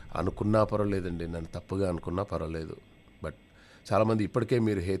 అనుకున్నా పర్వాలేదండి, నన్ను తప్పుగా అనుకున్నా పర్వాలేదు, బట్ చాలామంది ఇప్పటికే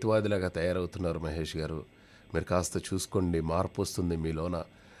మీరు హేతువాదిలాగా తయారవుతున్నారు మహేష్ గారు, మీరు కాస్త చూసుకోండి, మార్పు వస్తుంది మీలోన,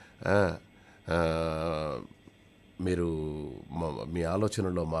 మీరు మీ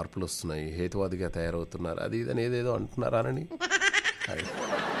ఆలోచనలో మార్పులు వస్తున్నాయి, హేతువాదిగా తయారవుతున్నారు, అది ఇదని ఏదేదో అంటున్నారానని.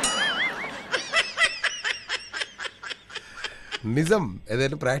 నిజం,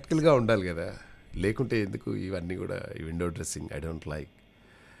 ఏదైనా ప్రాక్టికల్గా ఉండాలి కదా, లేకుంటే ఎందుకు ఇవన్నీ కూడా ఈ window dressing, I don't like.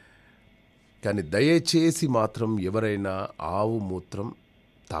 కానీ దయచేసి మాత్రం ఎవరైనా ఆవు మూత్రం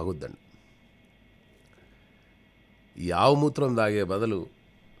తాగొద్దండి. ఈ ఆవు మూత్రం తాగే బదులు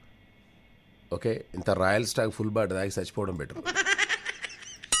ఓకే ఇంత రాయల్ స్టాగ్ ఫుల్ బాట్ తాగి చచ్చిపోవడం బెటర్.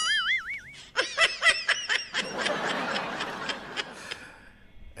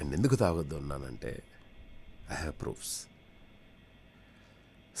 అండ్ ఎందుకు తాగొద్దు అన్నానంటే, ఐ హ్యావ్ ప్రూఫ్స్.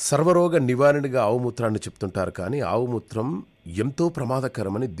 సర్వరోగ నివారణగా ఆవుమూత్రాన్ని చెప్తుంటారు, కానీ ఆవుమూత్రం ఎంతో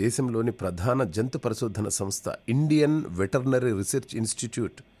ప్రమాదకరమని దేశంలోని ప్రధాన జంతు పరిశోధన సంస్థ Indian veterinary research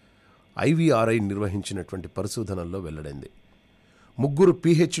institute IVRI నిర్వహించినటువంటి పరిశోధనల్లో వెల్లడైంది. 3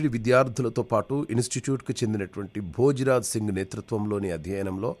 PhD విద్యార్థులతో పాటు ఇన్స్టిట్యూట్కు చెందినటువంటి భోజిరాజ్ సింగ్ నేతృత్వంలోని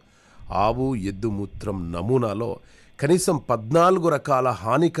అధ్యయనంలో ఆవు ఎద్దు మూత్రం నమూనాలో కనీసం 14 రకాల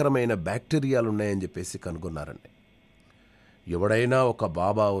హానికరమైన బ్యాక్టీరియాలున్నాయని చెప్పేసి కనుగొన్నారండి. ఎవడైనా ఒక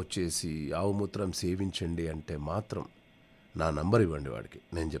బాబా వచ్చేసి ఆవు మూత్రం సేవించండి అంటే మాత్రం నా నంబర్ ఇవ్వండి, వాడికి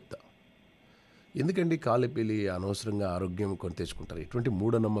నేను చెప్తా. ఎందుకండి కాలిపీలి అనవసరంగా ఆరోగ్యం కొని తెచ్చుకుంటారు? ఇటువంటి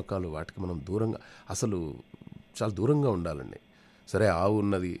మూఢనమ్మకాలు వాటికి మనం దూరంగా, అసలు చాలా దూరంగా ఉండాలండి. సరే, ఆవు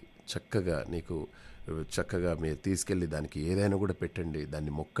ఉన్నది, చక్కగా నీకు చక్కగా మీరు తీసుకెళ్ళి దానికి ఏదైనా కూడా పెట్టండి,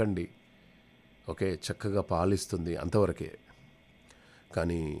 దాన్ని మొక్కండి, ఓకే, చక్కగా పాలిస్తుంది, అంతవరకే.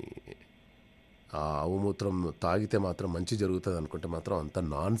 కానీ ఆ ఆవు మూత్రం తాగితే మాత్రం మంచి జరుగుతుంది అనుకుంటే మాత్రం అంత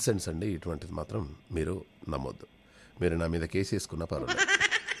నాన్ సెన్స్ అండి. ఇటువంటిది మాత్రం మీరు నమ్మొద్దు. మీరు నా మీద కేసు వేసుకున్నా పర్వాలేదు.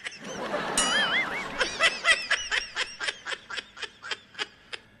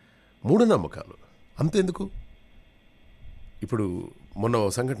 మూఢనమ్మకాలు అంతెందుకు? ఇప్పుడు మొన్న ఓ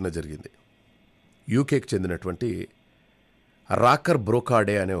సంఘటన జరిగింది. యూకేకి చెందినటువంటి రాకర్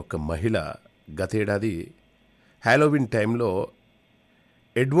బ్రోకాడే అనే ఒక మహిళ గతేడాది హాలోవిన్ టైంలో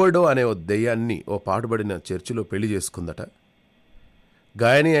ఎడ్వర్డో అనే ఓ దెయ్యాన్ని ఓ పాడుబడిన చర్చిలో పెళ్లి చేసుకుందట.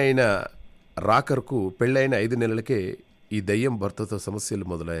 గాయని అయిన రాకర్కు పెళ్ళైన 5 నెలలకే ఈ దెయ్యం భర్తతో సమస్యలు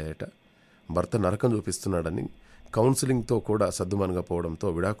మొదలయ్యాయట. భర్త నరకం చూపిస్తున్నాడని, కౌన్సిలింగ్తో కూడా సద్దుమణగపోవడంతో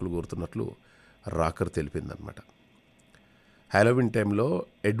విడాకులు కోరుతున్నట్లు రాకర్ తెలిపిందనమాట. హాలోవిన్ టైంలో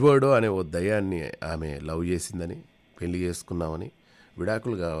ఎడ్వర్డో అనే ఓ దయ్యాన్ని ఆమె లవ్ చేసిందని, పెళ్లి చేసుకున్నామని,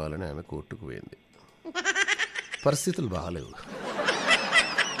 విడాకులు కావాలని ఆమె కోర్టుకు పోయింది. పరిస్థితులు బాగాలేవు.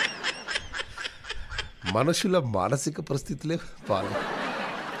 మనుషుల మానసిక పరిస్థితులే బాగాలేవు.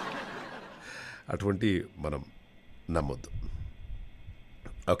 అటువంటి మనం నమ్మొద్దు.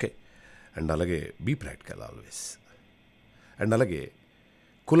 ఓకే. అండ్ అలాగే బీ ప్రాక్టికల్ ఆల్వేస్. అండ్ అలాగే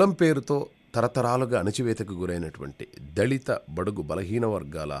కులం పేరుతో తరతరాలుగా అణచివేతకు గురైనటువంటి దళిత, బడుగు, బలహీన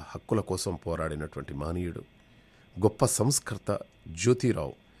వర్గాల హక్కుల కోసం పోరాడినటువంటి మహనీయుడు, గొప్ప సంస్కర్త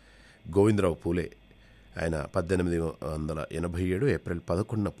జ్యోతిరావు గోవిందరావు పూలే. ఆయన 1887 ఏప్రిల్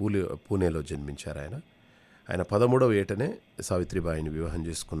 11 పూణేలో జన్మించారు. ఆయన 13వ ఏటనే సావిత్రిబాయిని వివాహం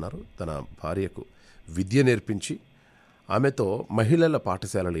చేసుకున్నారు. తన భార్యకు విద్య నేర్పించి ఆమెతో మహిళల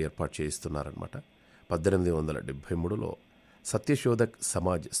పాఠశాలలు ఏర్పాటు చేయిస్తున్నారనమాట. 1873లో సత్యశోధక్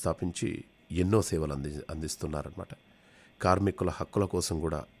సమాజ్ స్థాపించి ఎన్నో సేవలు అందిస్తున్నారనమాట. కార్మికుల హక్కుల కోసం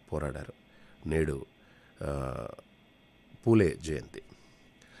కూడా పోరాడారు. నేడు పూలే జయంతి.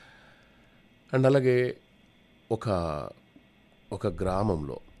 అండ్ అలాగే ఒక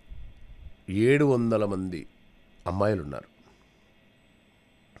గ్రామంలో 700 మంది అమ్మాయిలు ఉన్నారు.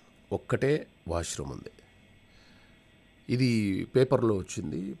 ఒక్కటే వాష్రూమ్ ఉంది. ఇది పేపర్లో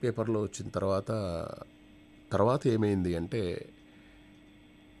వచ్చింది. పేపర్లో వచ్చిన తర్వాత ఏమైంది అంటే,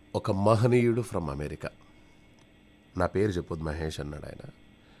 ఒక మహనీయుడు ఫ్రమ్ అమెరికా, నా పేరు చెప్పొద్దు, మహేష్ అన్నాడు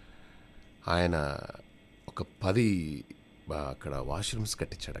ఆయన ఒక 10 అక్కడ వాష్రూమ్స్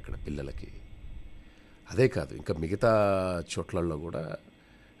కట్టించాడు అక్కడ పిల్లలకి. అదే కాదు, ఇంకా మిగతా చోట్లలో కూడా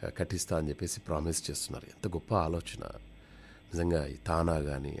కట్టిస్తా అని చెప్పేసి ప్రామిస్ చేస్తున్నారు. ఎంత గొప్ప ఆలోచన నిజంగా. ఈ తానా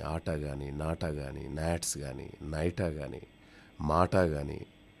కానీ, ఆటా కానీ, నాటా కానీ, నాట్స్ కానీ, నైటా కానీ, మాటా కానీ,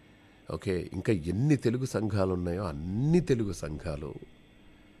 ఓకే, ఇంకా ఎన్ని తెలుగు సంఘాలు ఉన్నాయో అన్ని తెలుగు సంఘాలు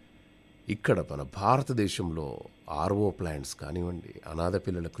ఇక్కడ మన భారతదేశంలో ఆర్ఓ ప్లాంట్స్ కానివ్వండి, అనాథ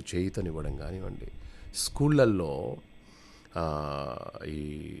పిల్లలకు చేయూతనివ్వడం కానివ్వండి, స్కూళ్ళల్లో ఈ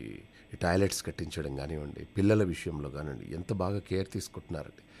టాయిలెట్స్ కట్టించడం కానివ్వండి, పిల్లల విషయంలో కానివ్వండి, ఎంత బాగా కేర్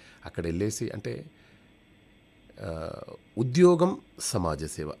తీసుకుంటున్నారండి. అక్కడ వెళ్ళేసి అంటే ఉద్యోగం, సమాజ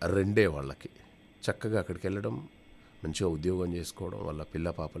సేవ రెండే వాళ్ళకి. చక్కగా అక్కడికి వెళ్ళడం, మంచిగా ఉద్యోగం చేసుకోవడం, వాళ్ళ పిల్ల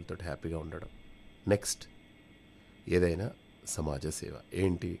పాపలతో హ్యాపీగా ఉండడం. నెక్స్ట్ ఏదైనా సమాజ సేవ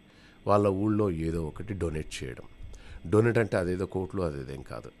ఏంటి, వాళ్ళ ఊళ్ళో ఏదో ఒకటి డొనేట్ చేయడం. డొనేట్ అంటే అదేదో కోట్లు అదేదేం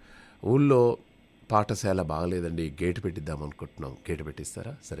కాదు. ఊళ్ళో పాఠశాల బాగలేదండి, గేటు పెట్టిద్దాం అనుకుంటున్నాం, గేటు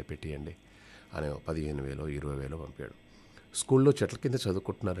పెట్టిస్తారా, సరే పెట్టియండి అని 15,000 20,000 పంపాడు. స్కూల్లో చెట్ల కింద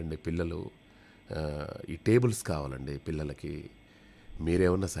చదువుకుంటున్నారండి పిల్లలు, ఈ టేబుల్స్ కావాలండి పిల్లలకి,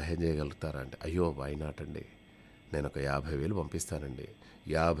 మీరేమన్నా సహాయం చేయగలుగుతారా అంటే, అయ్యో వై నాట్ అండి, నేను ఒక 50,000 పంపిస్తానండి.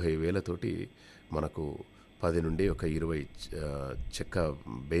 50,000తోటి మనకు 10 నుండి ఒక 20 చెక్క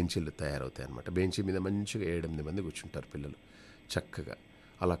బెంచీలు తయారవుతాయి అన్నమాట. బెంచీ మీద మంచిగా 7-8 మంది కూర్చుంటారు పిల్లలు చక్కగా.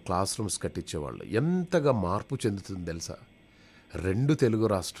 అలా క్లాస్ రూమ్స్ కట్టించేవాళ్ళు. ఎంతగా మార్పు చెందుతుంది తెలుసా? 2 తెలుగు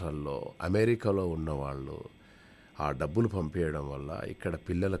రాష్ట్రాల్లో అమెరికాలో ఉన్నవాళ్ళు ఆ డబ్బులు పంపించడం వల్ల ఇక్కడ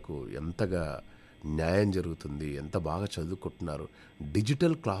పిల్లలకు ఎంతగా న్యాయం జరుగుతుంది, ఎంత బాగా చదువుకుంటున్నారు.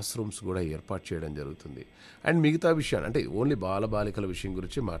 డిజిటల్ క్లాస్ రూమ్స్ కూడా ఏర్పాటు చేయడం జరుగుతుంది. అండ్ మిగతా విషయాలు అంటే ఓన్లీ బాలబాలికల విషయం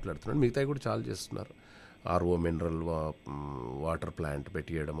గురించి మాట్లాడుతున్నాను, మిగతావి కూడా చాలా చేస్తున్నారు. ఆర్ఓ మినరల్ వాటర్ ప్లాంట్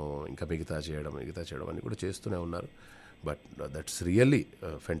పెట్టియడము, ఇంకా మిగతా చేయడం అని కూడా చేస్తూనే ఉన్నారు. But that's really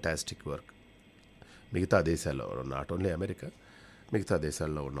fantastic work. మిగతా దేశాల్లో, నాట్ ఓన్లీ అమెరికా, మిగతా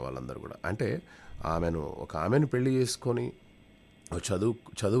దేశాల్లో ఉన్న వాళ్ళందరూ కూడా అంటే ఆమెను పెళ్లి చేసుకొని,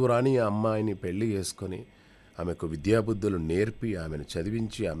 చదువు రాని అమ్మాయిని పెళ్లి చేసుకొని, ఆమెకు విద్యాబుద్ధులు నేర్పి, ఆమెను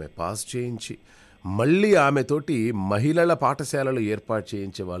చదివించి, ఆమె పాస్ చేయించి, మళ్ళీ ఆమెతోటి మహిళల పాఠశాలలు ఏర్పాటు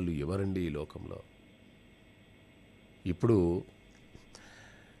చేయించే వాళ్ళు ఎవరండి ఈ లోకంలో? ఇప్పుడు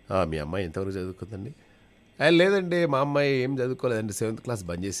మీ అమ్మాయి ఎంతవరకు చదువుకుందండి? లేదండి మా అమ్మాయి ఏం చదువుకోలేదండి, 7th క్లాస్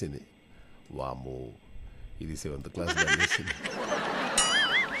బంద్ చేసింది. వామ్మో, ఇది 7th క్లాస్ బంద్ చేసింది.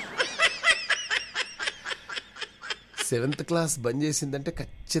 7th క్లాస్ బంద్ చేసిందంటే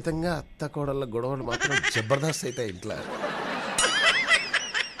ఖచ్చితంగా అత్త కోడళ్ళ గొడవలు మాత్రం జబర్దస్త్ అవుతాయి ఇంట్లో.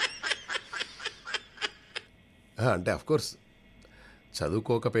 అంటే అఫ్కోర్స్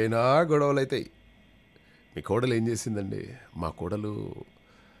చదువుకోకపోయినా గొడవలు అవుతాయి. మీ కోడలు ఏం చేసిందండి? మా కోడలు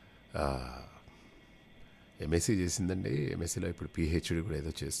ఎంఎస్సీ చేసిందండి. ఎంఎస్సీలో ఇప్పుడు పిహెచ్డి కూడా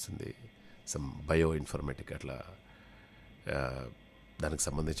ఏదో చేస్తుంది, సమ్ బయో ఇన్ఫర్మేటిక్ అట్లా, దానికి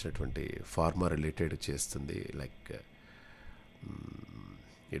సంబంధించినటువంటి ఫార్మా రిలేటెడ్ చేస్తుంది. లైక్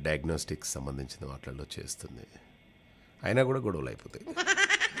ఈ డయాగ్నోస్టిక్స్ సంబంధించిన వాటిల్లో చేస్తుంది. అయినా కూడా గొడవలు అయిపోతాయి.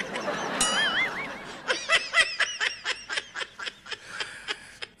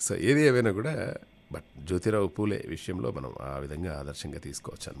 సో ఏది ఏమైనా కూడా బట్ జ్యోతిరావు పూలే విషయంలో మనం ఆ విధంగా ఆదర్శంగా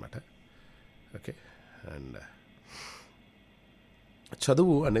తీసుకోవచ్చు అనమాట. ఓకే. అండ్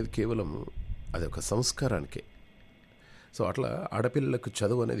చదువు అనేది కేవలం అది ఒక సంస్కారానికే. సో అట్లా ఆడపిల్లలకు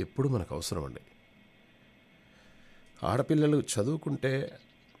చదువు అనేది ఎప్పుడు మనకు అవసరం అండి. ఆడపిల్లలు చదువుకుంటే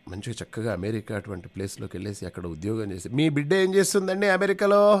మంచిగా చక్కగా అమెరికా అటువంటి ప్లేస్లోకి వెళ్ళేసి అక్కడ ఉద్యోగం చేసి, మీ బిడ్డ ఏం చేస్తుందండి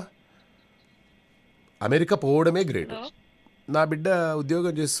అమెరికాలో? అమెరికా పోవడమే గ్రేట్. నా బిడ్డ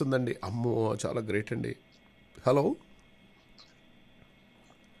ఉద్యోగం చేస్తుందండి, అమ్మో చాలా గ్రేట్ అండి. హలో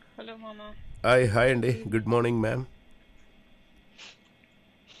హలో మామా. హాయ్ అండి, గుడ్ మార్నింగ్ మ్యామ్.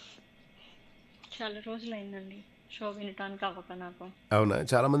 చాలా రోజులైందండి షో వినటానికి అవ్వక నాకు. అవునా,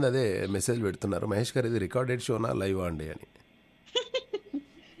 చాలామంది అదే మెసేజ్ పెడుతున్నారు, మహేష్ గారు ఇది రికార్డెడ్ షోనా లైవా అండి అని.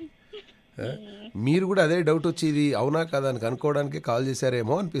 మీరు కూడా అదే డౌట్ వచ్చి ఇది అవునా కాదా అని కనుక్కోవడానికి కాల్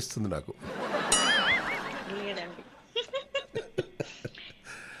చేశారేమో అనిపిస్తుంది నాకు. లేదండి.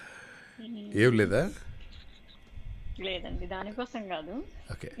 ఏం లేదా? లేదండి, దానికోసం కాదు.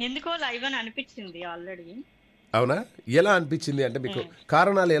 ఓకే, ఎందుకో లైవ్ అని అనిపించింది ఆల్రెడీ. అవునా, ఎలా అనిపించింది అంటే మీకు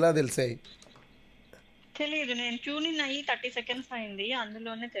కారణాలు ఎలా తెలిసాయి? తెలియదు, నేను ట్యూన్ ఇన్ అయ్యి 30 seconds అయింది,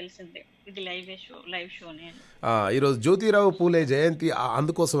 అందులోనే తెలిసింది ఇది లైవ్ షోనే. ఈరోజు జ్యోతిరావు పూలే జయంతి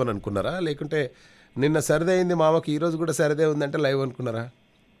అందుకోసం అని అనుకున్నారా, లేకుంటే నిన్న సరిదే అయింది మామకి ఈరోజు కూడా సరిదే ఉందంటే లైవ్ అనుకున్నారా?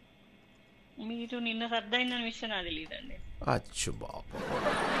 మీరు నిన్న సర్దైన విషయం నాకు తెలియదండి. అచ్చు బాబు.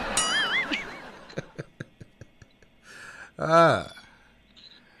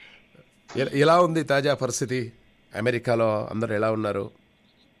 ఎలా ఉంది తాజా పరిస్థితి అమెరికాలో? అందరు ఎలా ఉన్నారు?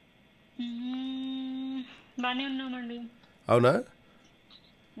 బాగానే ఉన్నామండి. అవునా?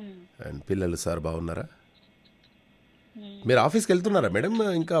 అండ్ పిల్లలు సార్ బాగున్నారా? మీరు ఆఫీస్కి వెళ్తున్నారా మేడం,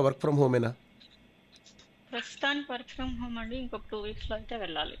 ఇంకా వర్క్ ఫ్రమ్ హోమేనా? ప్రస్తుతానికి వర్క్ ఫ్రమ్ హోమ్ అండి, ఇంకొక 2 weeks లో అయితే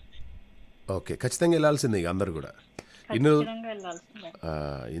వెళ్ళాలి. ఓకే, ఖచ్చితంగా వెళ్ళాల్సిందే ఇక అందరు కూడా.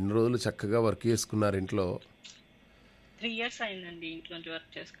 ఇన్ని రోజులు చక్కగా వర్క్ చేసుకున్నారు ఇంట్లో. 3 years అయిందండి ఇంట్లో నుంచి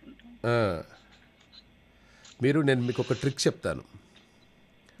వర్క్ చేసుకుంటాం. నేను మీకు ఒక ట్రిక్ చెప్తాను.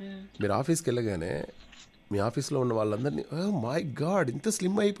 మీరు ఆఫీస్కి వెళ్ళగానే మీ ఆఫీస్లో ఉన్న వాళ్ళందరినీ మై గాడ్ ఇంత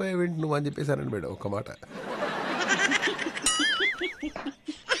స్లిమ్ అయిపోయావేంటి నువ్వు అని చెప్పేశారండి మేడం ఒక మాట.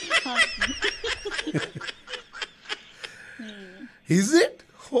 Is it?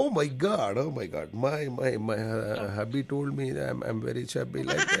 Oh my God, oh my God. My hubby told me that I'm very chubby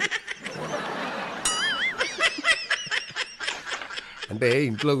like that. అంటే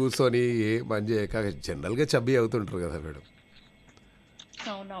ఇంట్లో కూర్చొని ఏ మంచి జనరల్గా చబ్బీ అవుతుంటారు కదా మేడం.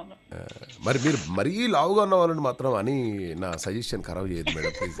 అవునవును. మరి మీరు మరీ లావుగా ఉన్న వాళ్ళని మాత్రం అని నా సజెషన్ ఖరాబ్ చేయదు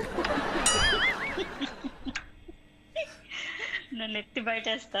మేడం ప్లీజ్. నన్ను ఎత్తి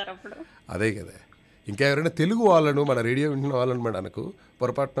బయటేస్తారు అప్పుడు. అదే కదా, ఇంకా ఎవరైనా తెలుగు వాళ్ళను మన రేడియో వింటున్న వాళ్ళని మేడం అనకు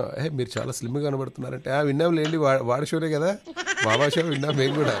పొరపాటున మీరు చాలా స్లిమ్గా కనబడుతున్నారంటే విన్నాం లేండి, వాడి షోనే కదా, బాబా షో విన్నాం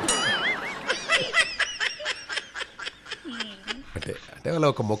మేము కూడా. అంటే వాళ్ళ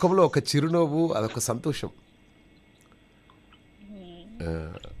ఒక ముఖంలో ఒక చిరునవ్వు, అదొక సంతోషం.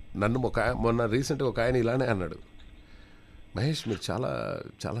 నన్ను మొన్న రీసెంట్గా ఒక ఆయన ఇలానే అన్నాడు, మహేష్ మీరు చాలా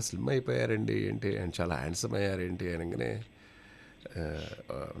చాలా స్లిమ్ అయిపోయారండి ఏంటి, అండ్ చాలా హ్యాండ్సమ్ అయ్యారేంటి అనగానే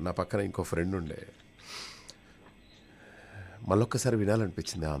నా పక్కన ఇంకో ఫ్రెండ్ ఉండే, మళ్ళొక్కసారి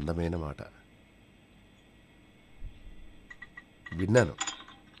వినాలనిపించింది ఆ అందమైన మాట. విన్నాను,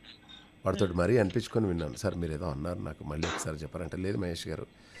 వాడితో మరీ అనిపించుకొని విన్నాను. సార్ మీరు ఏదో అన్నారు నాకు మళ్ళీ ఒకసారి చెప్పారంటే, లేదు మహేష్ గారు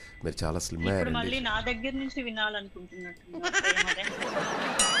మీరు చాలా స్లిమ్ అయ్యారండి. నా దగ్గర నుంచి వినాలనుకుంటున్నట్టు.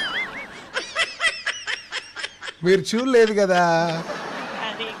 మీరు చూడలేదు కదా,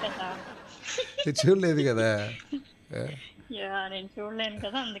 అదే కదా, చూడలేదు కదా. నేను చూడలేను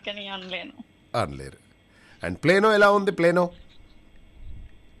కదా, అందుకని అనలేరు. అండ్ ప్లేనో ఎలా ఉంది? ప్లేనో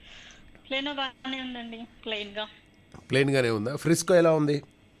ప్లేన్ బాగానే ఉందండి, ప్లెయిన్గానే ఉందా? ఫ్రిస్కో ఎలా ఉంది?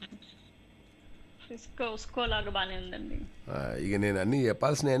 ఉస్కో లాగా బాగానే ఉందండి. ఇక నేను అన్నీ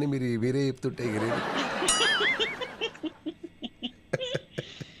చెప్పాల్సినవి మీరు మీరే చెప్తుంటే ఇక నేను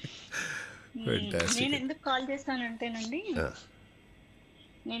నేను ఎందుకు కాల్ చేశానంటేనండి,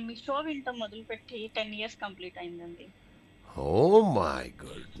 నేను మీ షో వింటాం మొదలుపెట్టి 10 years కంప్లీట్ అయిందండి. Oh my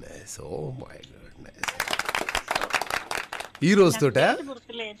goodness. ఈ రోజుతోట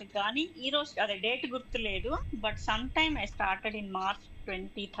గుర్తులేదు కానీ ఈ రోజు అదే డేట్ గుర్తులేదు, but some time I started in March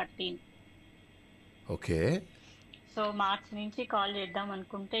 2013. Okay. So March నుంచి కాల్ చేద్దాం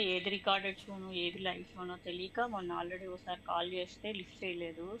అనుకుంటే ఏది రికార్డెడ్ షోనో ఏది లైవ్ షోనో తెలియక మొన్న ఆల్రెడీ ఒకసారి కాల్ చేస్తే లిఫ్ట్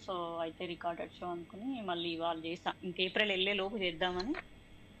చేయలేదు. సో అయితే రికార్డెడ్ షో అనుకుని మళ్ళీ ఇవాళ చేసాం, ఇంక ఏప్రిల్ వెళ్ళే లోపు చేద్దామని.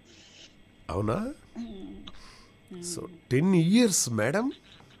 అవునా? So 10 years madam.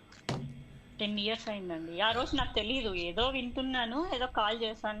 10 years అయిందండి. ఆ రోజు నాకు తెలియదు, ఏదో వింటున్నాను, ఏదో కాల్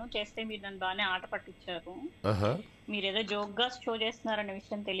చేస్తే మీరు నన్ను బాగానే ఆట పట్టించారు. మీరు ఏదో జోక్గా షో చేస్తున్నారనే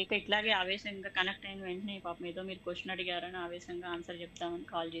విషయం తెలియక ఇట్లాగే ఆవేశంగా కనెక్ట్ అయిన వెంటనే పాపం ఏదో మీరు క్వశ్చన్ అడిగారని ఆవేశంగా ఆన్సర్ చెప్తామని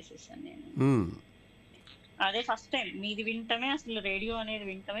కాల్ చేసేసాను నేను. అదే ఫస్ట్ టైం మీది వింటమే, అసలు రేడియో అనేది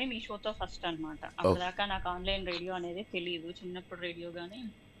వింటమే మీ షోతో ఫస్ట్ అనమాట. అప్పటిదాకా నాకు ఆన్లైన్ రేడియో అనేది తెలియదు, చిన్నప్పుడు రేడియో కానీ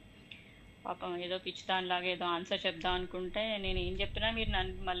పాపం ఏదో పిచ్చిదానిలాగా ఏదో ఆన్సర్ చెప్దాం అనుకుంటే నేను ఏం చెప్పినా మీరు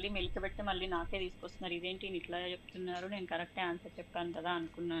నన్ను మళ్ళీ మెలికబెట్టి మళ్ళీ నాకే తీసుకొస్తున్నారు, ఇదేంటి ఇట్లా చెప్తున్నారు, నేను కరెక్టే ఆన్సర్ చెప్పాను కదా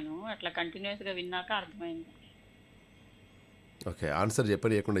అనుకున్నాను. అట్లా కంటిన్యూస్గా విన్నాక అర్థమైంది. ఓకే, ఆన్సర్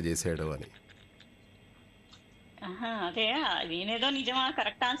చెప్పలేకుండా చేసేయడం అని. అదే నేనేదో నిజమా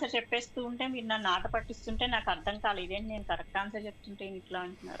కరెక్ట్ ఆన్సర్ చెప్పేస్తూ ఉంటే మీరు నన్ను ఆట పట్టిస్తుంటే నాకు అర్థం కాలేదు, ఇదేంటి నేను కరెక్ట్ ఆన్సర్ చెప్తుంటే ఇట్లా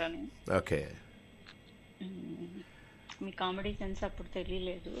అంటున్నారని. ఓకే. మీ కామెడీ సెన్స్ అప్పుడు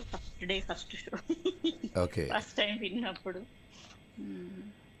తెలియలేదు, first show okay, first time విన్నప్పుడు.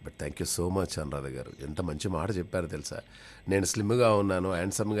 But thank you so much Anuradha గారు, ఎంత మంచి మాట చెప్పారు తెలుసా. నేను స్లిమ్గా ఉన్నాను,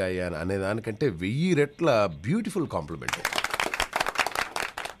 హ్యాండ్సమ్గా అయ్యాను అనే దానికంటే 1000 రెట్ల బ్యూటిఫుల్ కాంప్లిమెంట్.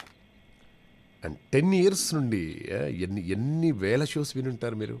 అండ్ 10 years నుండి ఎన్ని వేల షోస్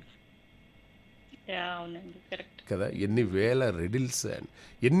వినుంటారు మీరు కదా, ఎన్ని వేల రిడిల్స్ అండ్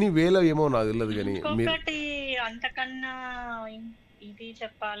ఎన్ని వేల ఏమో నాకు తెలియదు కానీ ఇంకొకటి అంతకన్నా ఇది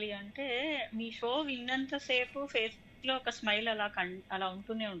చెప్పాలి అంటే మీ షో విన్నంత సేపు ఫేస్ లో ఒక స్మైల్ అలా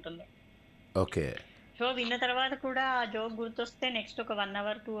ఉంటూనే ఉంటుంది. ఓకే. షో విన్న తర్వాత కూడా ఆ జోక్ గుర్తొస్తే నెక్స్ట్ ఒక 1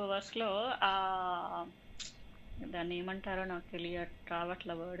 hour 2 hours లో దాన్ని ఏమంటారో నాకు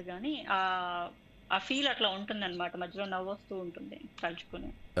రావట్ల వర్డ్ కానీ ఆ ఫీల్ అట్లా ఉంటుంది అనమాట, మధ్యలో నవ్వొస్తూ ఉంటుంది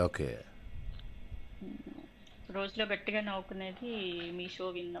తలుచుకుని. ఓకే. రోజులో గట్టిగా నవ్వుకునేది మీ షో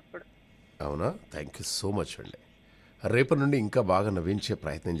విన్నప్పుడు. అవునా? థ్యాంక్ యూ సో మచ్ అండి. రేపటి నుండి ఇంకా బాగా నవ్వించే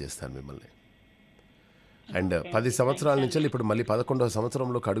ప్రయత్నం చేస్తాను మిమ్మల్ని. అండ్ 10 సంవత్సరాల నుంచి ఇప్పుడు మళ్ళీ 11వ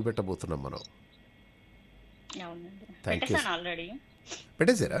సంవత్సరంలోకి అడుగు పెట్టబోతున్నాం మనం. Thank you.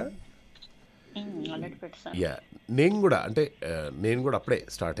 పెట్టేశారా? యా, నేను కూడా అప్పుడే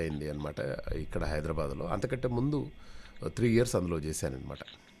స్టార్ట్ అయింది అనమాట ఇక్కడ హైదరాబాద్లో. అంతకంటే ముందు 3 years అందులో చేశానమాట.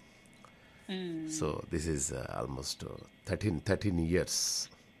 So this is almost 13 years.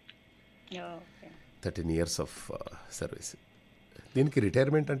 13 years of service. దీనికి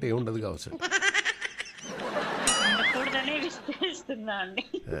రిటైర్మెంట్ అంటే ఏముండదు కావచ్చు.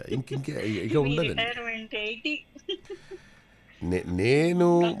 ఇక ఉండదండి. నేను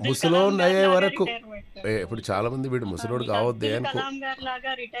ముసలోడు అయ్యే వరకు ఇప్పుడు చాలా మంది వీడు ముసలోడు కావద్దే అనుకో.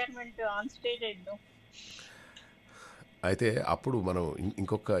 అయితే అప్పుడు మనం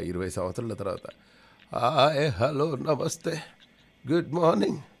ఇంకొక 20 సంవత్సరాల తర్వాత హలో నమస్తే గుడ్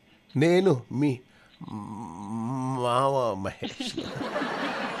మార్నింగ్ నేను మీ మామ మహేష్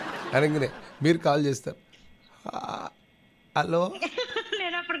అనగానే మీరు కాల్ చేస్తారు, హలో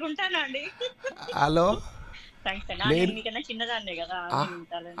హలో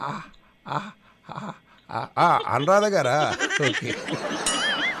అనురాధ గారా? ఓకే,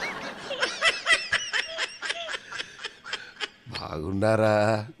 బాగున్నారా?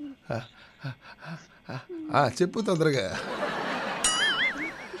 చెప్పు తొందరగా.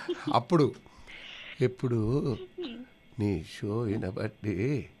 అప్పుడు ఎప్పుడు నీ షో వినబట్టి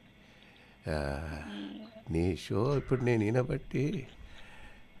ఇప్పుడు నేను వినబట్టి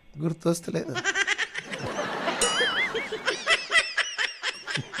గుర్తొస్తలేదు.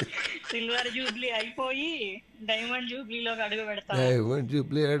 సిల్వర్ జూబ్లీ అయిపోయి డైమండ్ జూబ్లీలోకి అడుగు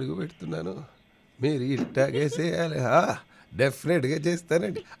పెడుతున్నాను, మీరు ఇట్టాగేసేయాలి. డెఫినెట్గా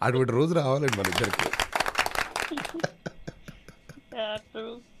చేస్తానండి. అటువంటి రోజు రావాలండి మన ఇద్దరికి.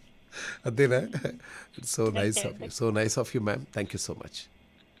 అంతేనా? So nice of you ma'am. Thank you so much.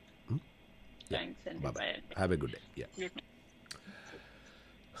 Bye. Have a good day.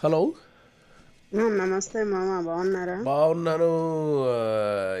 Hello నమస్తే మామ, బాగున్నారా? బాగున్నాను. ఆ,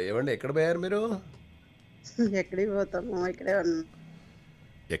 ఏమండి ఎక్కడ పోయారు మీరు? ఎక్కడికి పోతాము, ఇక్కడే ఉన్నాం.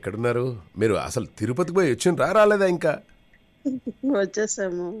 ఎక్కడున్నారు మీరు? అసలు తిరుపతికి పోయి వచ్చిండ్రా, రాలేదా ఇంకా?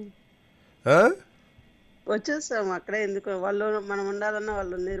 వచ్చేసాము ఆ? వచ్చేసాము. అక్కడే ఎందుకు, వాళ్ళు మనం ఉండాలన్నా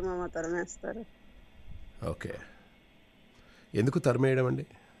వాళ్ళు నీరు మామ తరిమేస్తారు. ఓకే, ఎందుకు తరిమేయడం అండి?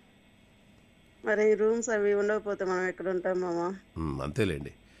 మరి రూమ్స్ అవి ఉండకపోతే మనం ఎక్కడ ఉంటాం మామ?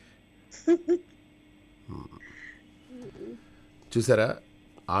 అంతేలేండి. చూసారా,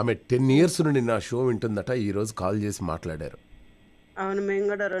 ఆమె 10 years నుండి నా షో వింటుందట, ఈరోజు కాల్ చేసి మాట్లాడారు. అవును, మేము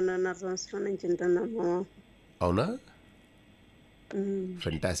కూడా 2.5 సంవత్సరం నుంచి ఉంటున్నాం మామ. అవునా?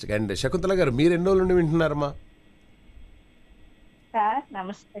 ఫెంటాస్టిక్. అండ్ శకుంతల గారు, మీరు ఎన్ని రోజుల నుండి వింటున్నారమ్మా? సార్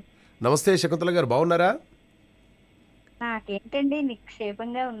నమస్తే. నమస్తే శకుంతల గారు, బాగున్నారా? నాకేంటండి,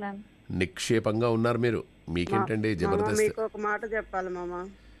 నిక్షేపంగా ఉన్నాను. నిక్షేపంగా ఉన్నారు మీరు. మీకేంటండి మామ, జబర్దస్త్. మీకు ఒక మాట చెప్పాలి మామ.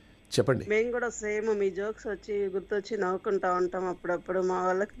 చెప్పండి. మేము కూడా సేమ్ మీ జోక్స్ వచ్చి గుర్తొచ్చి నవ్వుకుంటా ఉంటాం అప్పుడప్పుడు. మా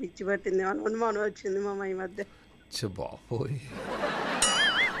వాళ్ళకి పిచ్చి పట్టింది, అనుమానం వచ్చింది మామ ఈ మధ్య. బాబోయ్.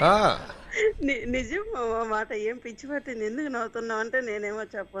 నిజం మామ, మాట ఏం పిచ్చి పట్టింది, ఎందుకు నవ్వుతున్నావు అంటే నేనేమో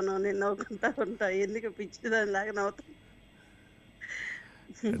చెప్పను, నేను నవ్వుకుంటా ఉంటా, ఎందుకు పిచ్చి దానిలాగా నవ్వుతున్నా.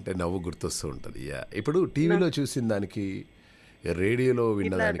 అంటే నవ్వు గుర్తొస్తూ ఉంటుంది. ఇప్పుడు టీవీలో చూసిన దానికి, రేడియోలో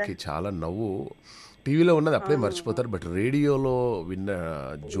విన్నదానికి చాలా నవ్వు. టీవీలో ఉన్నది అప్పుడే మర్చిపోతారు, బట్ రేడియోలో విన్న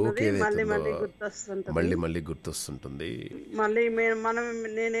జోక్ ఏదైతే మళ్ళీ మళ్ళీ గుర్తొస్తుంటుంది. మళ్ళీ మనం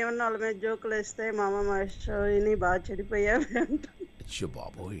నేనేమన్నా వాళ్ళ మీద జోకులు వేస్తే MamaMahesh విని బాగా చెడిపోయావి అంట. అచ్చో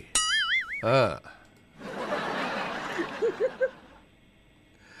బాబోయ్.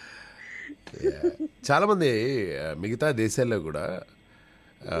 చాలామంది మిగతా దేశాల్లో కూడా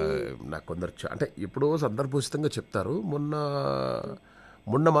నాకు కొందరు అంటే ఎప్పుడో సందర్భోచితంగా చెప్తారు.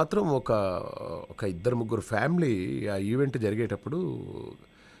 మొన్న మాత్రం ఒక 2-3 ఫ్యామిలీ ఆ ఈవెంట్ జరిగేటప్పుడు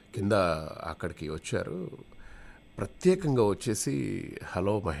కింద అక్కడికి వచ్చారు. ప్రత్యేకంగా వచ్చేసి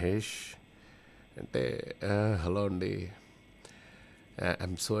హలో మహేష్ అంటే, హలో అండి,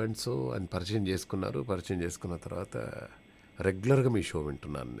 ఐఎమ్ సో అండ్ సో అని పరిచయం చేసుకున్నారు. పరిచయం చేసుకున్న తర్వాత రెగ్యులర్గా మీ షో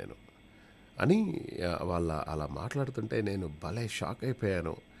వింటున్నాను నేను అని వాళ్ళ అలా మాట్లాడుతుంటే నేను భలే షాక్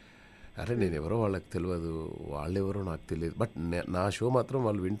అయిపోయాను. అరే, నేను ఎవరో వాళ్ళకి తెలియదు, వాళ్ళెవరో నాకు తెలియదు, బట్ నా షో మాత్రం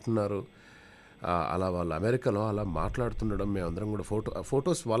వాళ్ళు వింటున్నారు. అలా వాళ్ళు అమెరికాలో అలా మాట్లాడుతుండడం, మేమందరం కూడా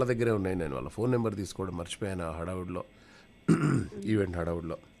ఫొటోస్ వాళ్ళ దగ్గరే ఉన్నాయి. నేను వాళ్ళ ఫోన్ నెంబర్ తీసుకోవడం మర్చిపోయాను ఆ హడావుడిలో, ఈవెంట్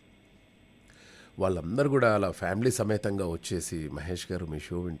హడావుడిలో. వాళ్ళందరూ కూడా అలా ఫ్యామిలీ సమేతంగా వచ్చేసి, మహేష్ గారు మీ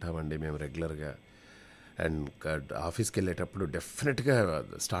షో వింటామండి మేము రెగ్యులర్గా, అండ్ ఆఫీస్కి వెళ్ళేటప్పుడు డెఫినెట్గా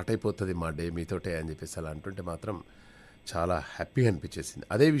స్టార్ట్ అయిపోతుంది మా డే మీతోటే అని చెప్పేసి అలా అంటుంటే మాత్రం చాలా హ్యాపీ అనిపించేసింది.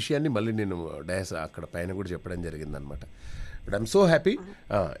 అదే విషయాన్ని మళ్ళీ నేను డయాస్ అక్కడ పైన కూడా చెప్పడం జరిగిందనమాట. But I'm so happy.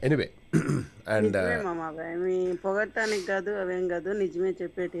 Anyway, and మీ పొగట్టానికి కాదు, అవేం కాదు, నిజమే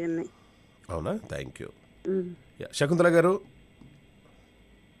చెప్పేటి అన్నీ. అవునా? Thank you. శకుంతల గారు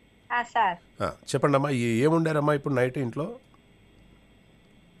చెప్పండి అమ్మా, ఏముండారమ్మా ఇప్పుడు నైట్ ఇంట్లో?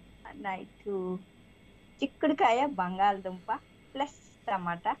 నైట్ చిక్కుడుకాయ, బంగాళదుంప ప్లస్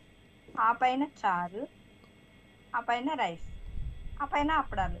టమాటా, ఆ పైన చారు, ఆ పైన రైస్, ఆ పైన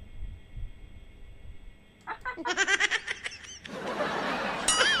అప్పడాలు.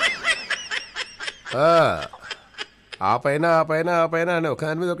 ఆ పైన ఆ పైన ఆ పైన అని ఒక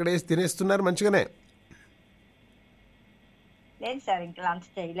దాని మీద ఒకటి వేసి తినేస్తున్నారు మంచిగానే. లేదు సార్, ఇంకా లంచ్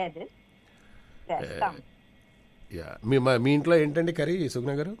చేయలేదు. మీ ఇంట్లో ఏంటండి కర్రీ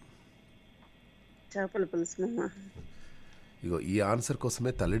సుగుణ గారు? చేపల పులుసు. ఇగో ఈ ఆన్సర్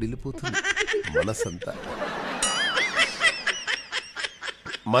కోసమే తల్లడిల్లిపోతుంది మనసంతా.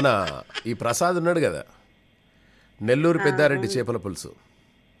 మన ఈ ప్రసాద్ ఉన్నాడు కదా, నెల్లూరు పెద్దారెడ్డి చేపల పులుసు.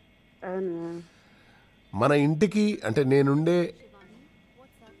 మన ఇంటికి అంటే నేనుండే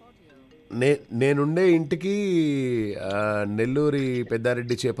ఇంటికి నెల్లూరి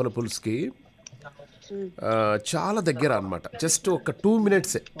పెద్దారెడ్డి చేపల పులుసుకి చాలా దగ్గర అన్నమాట. జస్ట్ ఒక 2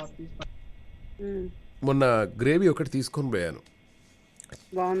 minutes. మొన్న గ్రేవీ ఒకటి తీసుకొని పోయాను.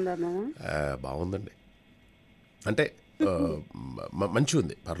 బాగుందండి, అంటే మంచిగా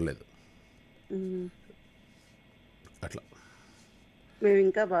ఉంది, పర్లేదు. అట్లా మేము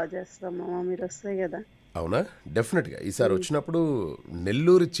ఇంకా బాగా చేస్తాము, మీరు వస్తాయి కదా. అవునా? డెఫినెట్గా ఈసారి వచ్చినప్పుడు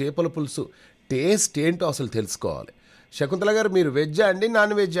నెల్లూరు చేపల పులుసు టేస్ట్ ఏంటో అసలు తెలుసుకోవాలి. శకుంతల గారు, మీరు వెజ్జా అండి,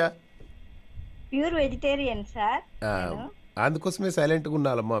 నాన్ వెజ్జా? Pure vegetarian sir. అందుకోసమే సైలెంట్గా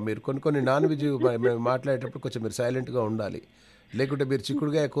ఉండాలమ్మా మీరు. కొన్ని నాన్ వెజ్ మాట్లాడేటప్పుడు కొంచెం మీరు సైలెంట్గా ఉండాలి, లేకుంటే మీరు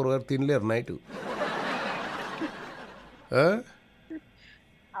చిక్కుడుగా కూర తినలేరు నైట్.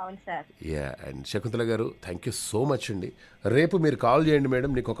 అవును సార్. అండ్ శకుంతల గారు, థ్యాంక్ యూ సో మచ్ అండి. రేపు మీరు కాల్ చేయండి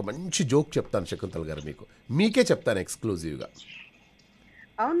మేడం, నీకు ఒక మంచి జోక్ చెప్తాను శకుంతల గారు, మీకే చెప్తాను ఎక్స్క్లూజివ్గా.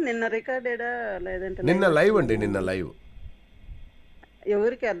 అవును, నిన్న రికార్డెడా లేదంటే నిన్న లైవ్ లైవ్ అండి, వచ్చిందా? నిన్న లైవ్.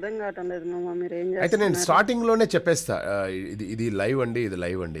 ఎవరికి అర్థం కావటం లేదు మామ, మీరు ఏం అయితే నేను చేస్తున్నారు? స్టార్టింగ్లోనే చెప్పేస్తా, ఇది ఇది లైవ్ అండి, ఇది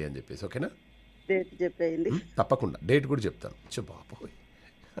లైవ్ అండి అని చెప్పేసి. ఓకేనా? డేట్ చెప్పేయండి. తప్పకుండా డేట్ కూడా చెప్తాను. బాబోయ్.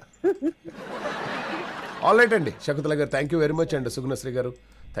 ఆల్ రైట్ అండి శకుంతల గారు, thank you very much. And Sugunasri గారు,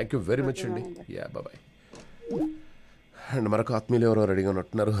 థ్యాంక్ యూ వెరీ మచ్ అండి. Yeah bye. అండ్ మరొక ఆత్మీయులు ఎవరో రెడీగా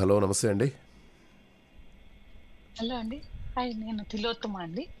ఉన్నట్టున్నారు. హలో, నమస్తే అండి. హలో అండి, హాయ్, నేను తిలోత్తమ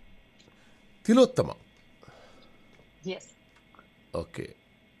అండి. తిలోత్తమ, ఎస్. ఓకే,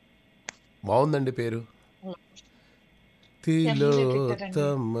 బాగుందండి పేరు. పెట్టారండి.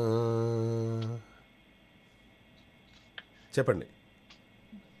 తిలోత్తమ, చెప్పండి.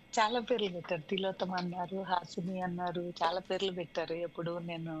 చాలా పేర్లు పెట్టారు, తిలోత్తమ అన్నారు, హాసిని అన్నారు, చాలా పేర్లు పెట్టారు. ఎప్పుడు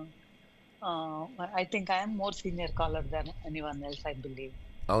నేను I think I'm more senior caller than anyone else, I believe.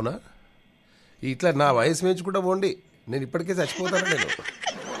 అవునా? ఇట్లా నా వయసు మేంచుకుంటా పోండి, నేను ఇప్పటికే చచ్చిపోతాను నేను.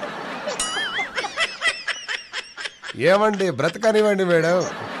 ఏమండి బ్రతకనివ్వండి మేడం.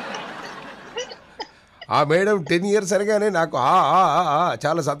 ఆ మేడం 10 years అనగానే నాకు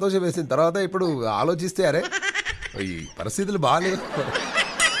చాలా సంతోషం వేసిన తర్వాత ఇప్పుడు ఆలోచిస్తే అరే ఈ పరిస్థితులు బాగాలేవు.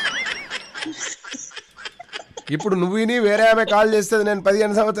 ఇప్పుడు నువ్వు విని వేరే ఆమె కాల్ చేస్తుంది నేను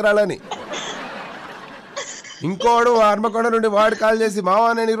 15 సంవత్సరాలని, ఇంకోడు హర్మకొండ నుండి వాడు కాల్ చేసి మావా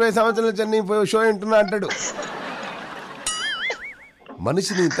నేను 20 సంవత్సరాల చెన్ని షో వింటున్నా అంటాడు.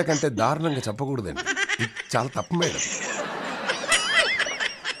 మనిషిని ఇంతకంటే దారుణంగా చెప్పకూడదండి, ఇది చాలా తప్పు మేడం.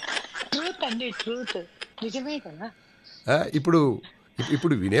 ట్రూత్ అండి, ట్రూత్, నిజమే కదా. ఇప్పుడు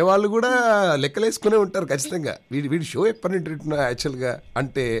వినేవాళ్ళు కూడా లెక్కలేసుకునే ఉంటారు ఖచ్చితంగా. వీడి షో ఎప్పటి నుండి వింటున్నా యాక్చువల్గా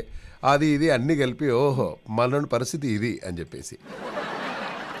అంటే అది ఇది అన్నీ కలిపి ఓహో మనోని పరిస్థితి ఇది అని చెప్పేసి.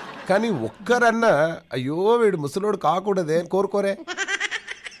 కానీ ఒక్కరన్నా అయ్యో వీడు ముసలోడు కాకూడదే అని కోరుకోరే.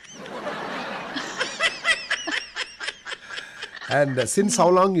 And since how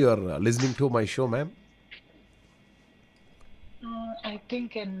long you are listening to my show, ma'am? I think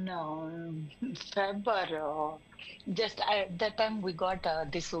in Feb or just at that time we got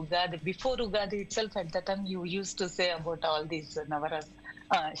this Ugadi. Before Ugadi itself, at that time you used to say about all these Navaras,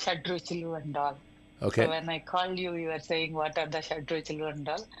 Shadruchilu and all. Okay. So when I called you, you were saying what are the Shadruchilu and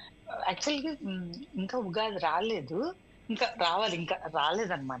all. Actually, ఇంకా ఉగాది రాలేదు, ఇంకా రావాలి, ఇంకా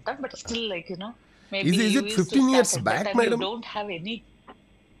రాలేదన్నమాట. But still, like you know, maybe Is you it used 15 to years start at back, that time. madam? You don't have any.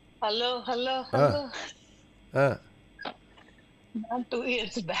 Hello. Ah. Not 2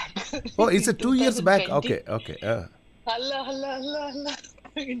 years back. Oh, it's a 2 years back. 2020. Okay. Hello.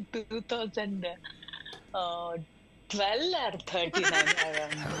 In 2012 or 39,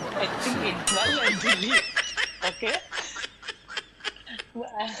 I think in 12 I believe. Okay.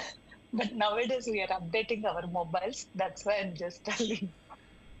 But nowadays we are updating our mobiles. That's why I'm just telling.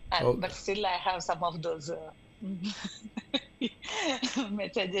 But still I have some of those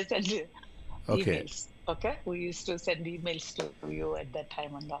messages and emails. Okay. We used to send emails to you at that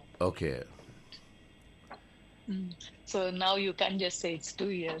time and all. Okay. So now you can just say it's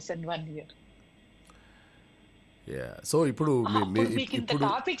 2 years and 1 year. Yeah. So ఇప్పుడు మీకు ఇంత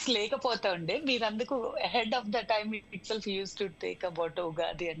topics లేకపోతే ఉండే మీరు అందుకు ahead of the time it self use to take about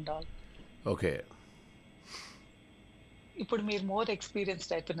Ugadi and all. Okay. ఇప్పుడు మీరు more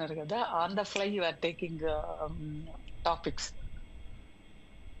experienced అయిపోయినారు కదా, on the fly you are taking topics.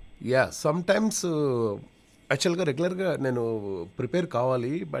 Yeah, some times యాక్చువల్గా రెగ్యులర్గా నేను ప్రిపేర్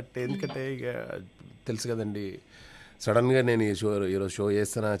కావాలి, బట్ ఎందుకంటే ఇక తెలుసు కదండి, సడన్గా నేను ఈరోజు షో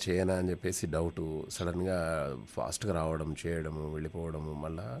చేస్తానా చేయనా అని చెప్పేసి డౌటు, సడన్గా ఫాస్ట్గా రావడం, చేయడము, వెళ్ళిపోవడము,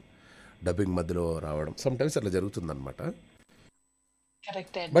 మళ్ళీ డబ్బింగ్ మధ్యలో రావడం, సమ్ టైమ్స్ అట్లా జరుగుతుందన్నమాట.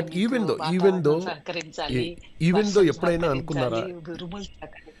 బట్ ఈవెన్ దో ఎప్పుడైనా అనుకున్నారా,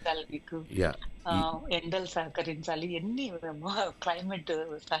 ఎండలు సహకరించాలి, ఎన్ని క్లైమేట్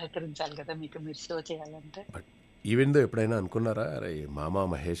సహకరించాలి కదా మీకు, మీరు షో చేయాలంటే. బట్ ఈవెన్ దో ఎప్పుడైనా అనుకున్నారా, అరే మామా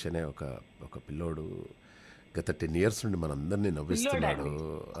మహేష్ అనే ఒక పిల్లోడు గత 10 years నుండి మనందరినీ నవ్విస్తున్నాడు.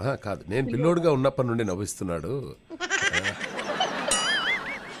 కాదు, నేను పిల్లోడుగా ఉన్నప్పటి నుండి నవ్విస్తున్నాడు.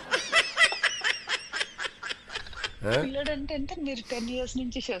 అంటే మీరు 10 years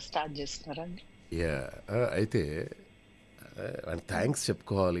నుంచి షో స్టార్ట్ చేస్తున్నారండి. యా, అయితే థ్యాంక్స్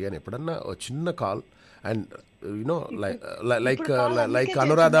చెప్పుకోవాలి అని ఎప్పుడన్నా ఒక చిన్న call and you know like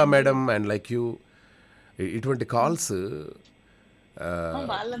Anuradha madam and like you, ఇటువంటి కాల్స్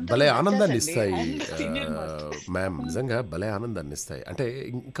భలే ఆనందాన్ని ఇస్తాయి మ్యామ్, నిజంగా భలే ఆనందాన్ని ఇస్తాయి. అంటే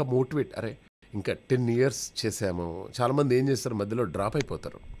ఇంకా మోటివేట్, అరే ఇంకా 10 years చేసాము. చాలామంది ఏం చేస్తారు, మధ్యలో డ్రాప్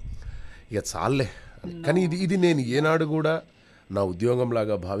అయిపోతారు, ఇక చాలే. కానీ ఇది నేను ఏనాడు కూడా నా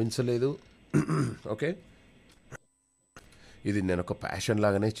ఉద్యోగంలాగా భావించలేదు. ఓకే, ఇది నేను ఒక ప్యాషన్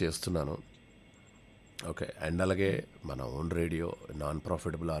లాగానే చేస్తున్నాను. ఓకే. అండ్ అలాగే మన own radio non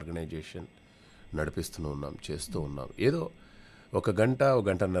profitable organisation నడిపిస్తూ ఉన్నాం, చేస్తూ ఉన్నాం. ఏదో ఒక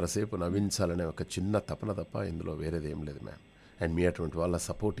గంటన్నర సేపు నవ్వించాలనే ఒక చిన్న తపన తప్ప ఇందులో వేరేది ఏం లేదు మ్యామ్. అండ్ మీ అటువంటి వాళ్ళ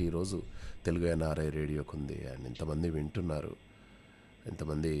సపోర్ట్ ఈరోజు తెలుగు ఎన్ఆర్ఐ రేడియోకి ఉంది. అండ్ ఇంతమంది వింటున్నారు,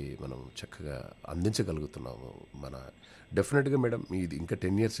 ఇంతమంది మనం చక్కగా అందించగలుగుతున్నాము. మన డెఫినెట్గా మేడం ఇది ఇంకా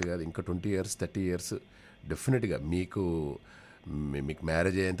 10 years కాదు, ఇంకా 20 years 30 years డెఫినెట్గా మీకు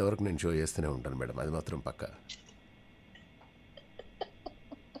మ్యారేజ్ అయ్యేంత వరకు నేను షో చేస్తూనే ఉంటాను మేడం, అది మాత్రం పక్కా.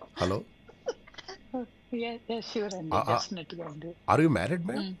 Hello, are you married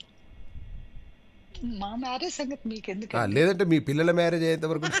madam? మా మ్యారేజ్ సంగతి మీకు ఎందుకు? లేదంటే మీ పిల్లల మ్యారేజ్ అయ్యేంత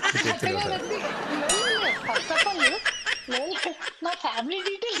వరకు మా ఫ్యామిలీ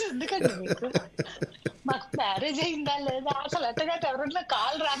డీటెయిల్స్ ఎందుకండి మీకు? మాకు మ్యారేజ్ అయిందా లేదా అసలు అట్టగా ఎవరన్నా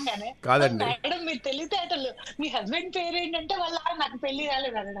కాల్ రాగానే కాదండి మేడం మీరు తెలివితేటలు, మీ హస్బెండ్ పేరు ఏంటంటే వాళ్ళ నాకు పెళ్లి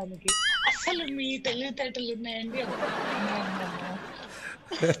కాలేదు అనడానికి. అసలు మీ తెలివితేటలు ఉన్నాయండి.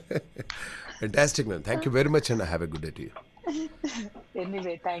 Fantastic, ma'am. Thank you very much and have a good day to you.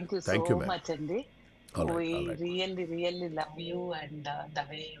 Anyway, thank you so much, Andy. We really love you and the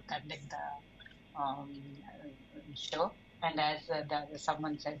way you conduct the show. And as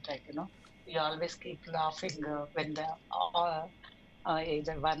someone said, like, you always keep laughing when the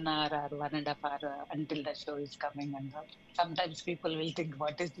either 1 hour or 1.5 hour until the show is coming. And sometimes people will think,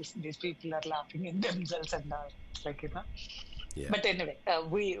 what is this? These people are laughing in themselves and all, like, Yeah. But anyway,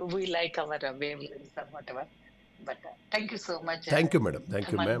 we like our wavelengths or whatever. But thank you so much. Thank you, madam. Thank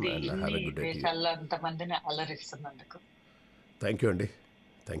you, ma'am. And have a good day to you. అంతమందిని అలరిస్తున్నందుకు. Thank you, Andy.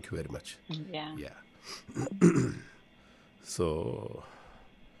 Thank you very much. Yeah. So,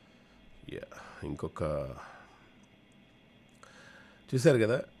 ఇంకొక చూశారు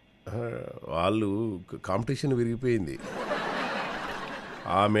కదా, వాళ్ళు competition విరిగిపోయింది.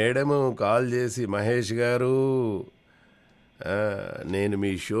 ఆ madam call చేసి, మహేష్ గారు నేను మీ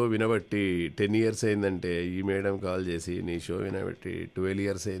షో వినబట్టి 10 years అయిందంటే, ఈ మేడం కాల్ చేసి నీ షో వినబట్టి 12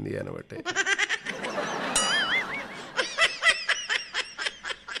 years అయింది అనబట్టే.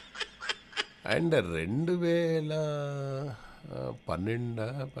 అండ్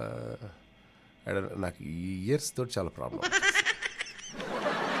 2012 నాకు ఈ ఇయర్స్ తోటి చాలా ప్రాబ్లం.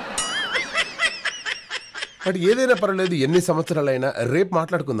 బట్ ఏదైనా పర్వాలేదు, ఎన్ని సంవత్సరాలైనా రేపు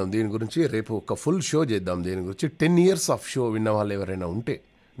మాట్లాడుకుందాం దీని గురించి. రేపు ఒక ఫుల్ షో చేద్దాం దీని గురించి. 10 years ఆఫ్ షో విన్న వాళ్ళు ఎవరైనా ఉంటే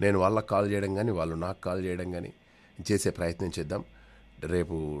నేను వాళ్ళకి కాల్ చేయడం కానీ, వాళ్ళు నాకు కాల్ చేయడం కానీ చేసే ప్రయత్నం చేద్దాం.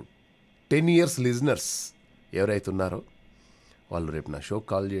 రేపు 10 years లిజనర్స్ ఎవరైతే ఉన్నారో వాళ్ళు రేపు నా షోకి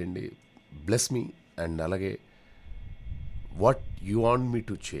కాల్ చేయండి. Bless me. అండ్ అలాగే what you want me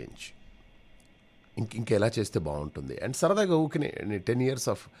to change, ఇంకెలా చేస్తే బాగుంటుంది. అండ్ సరదాగా ఊకినే 10 years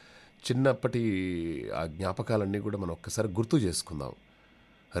ఆఫ్ చిన్నప్పటి ఆ జ్ఞాపకాలన్నీ కూడా మనం ఒక్కసారి గుర్తు చేసుకుందాం.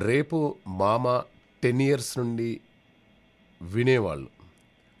 రేపు మామ 10 years నుండి వినేవాళ్ళు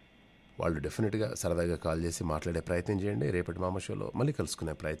వాళ్ళు డెఫినెట్గా సరదాగా కాల్ చేసి మాట్లాడే ప్రయత్నం చేయండి. రేపటి మామ షోలో మళ్ళీ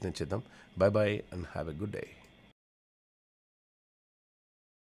కలుసుకునే ప్రయత్నం చేద్దాం. Bye bye and have a good day.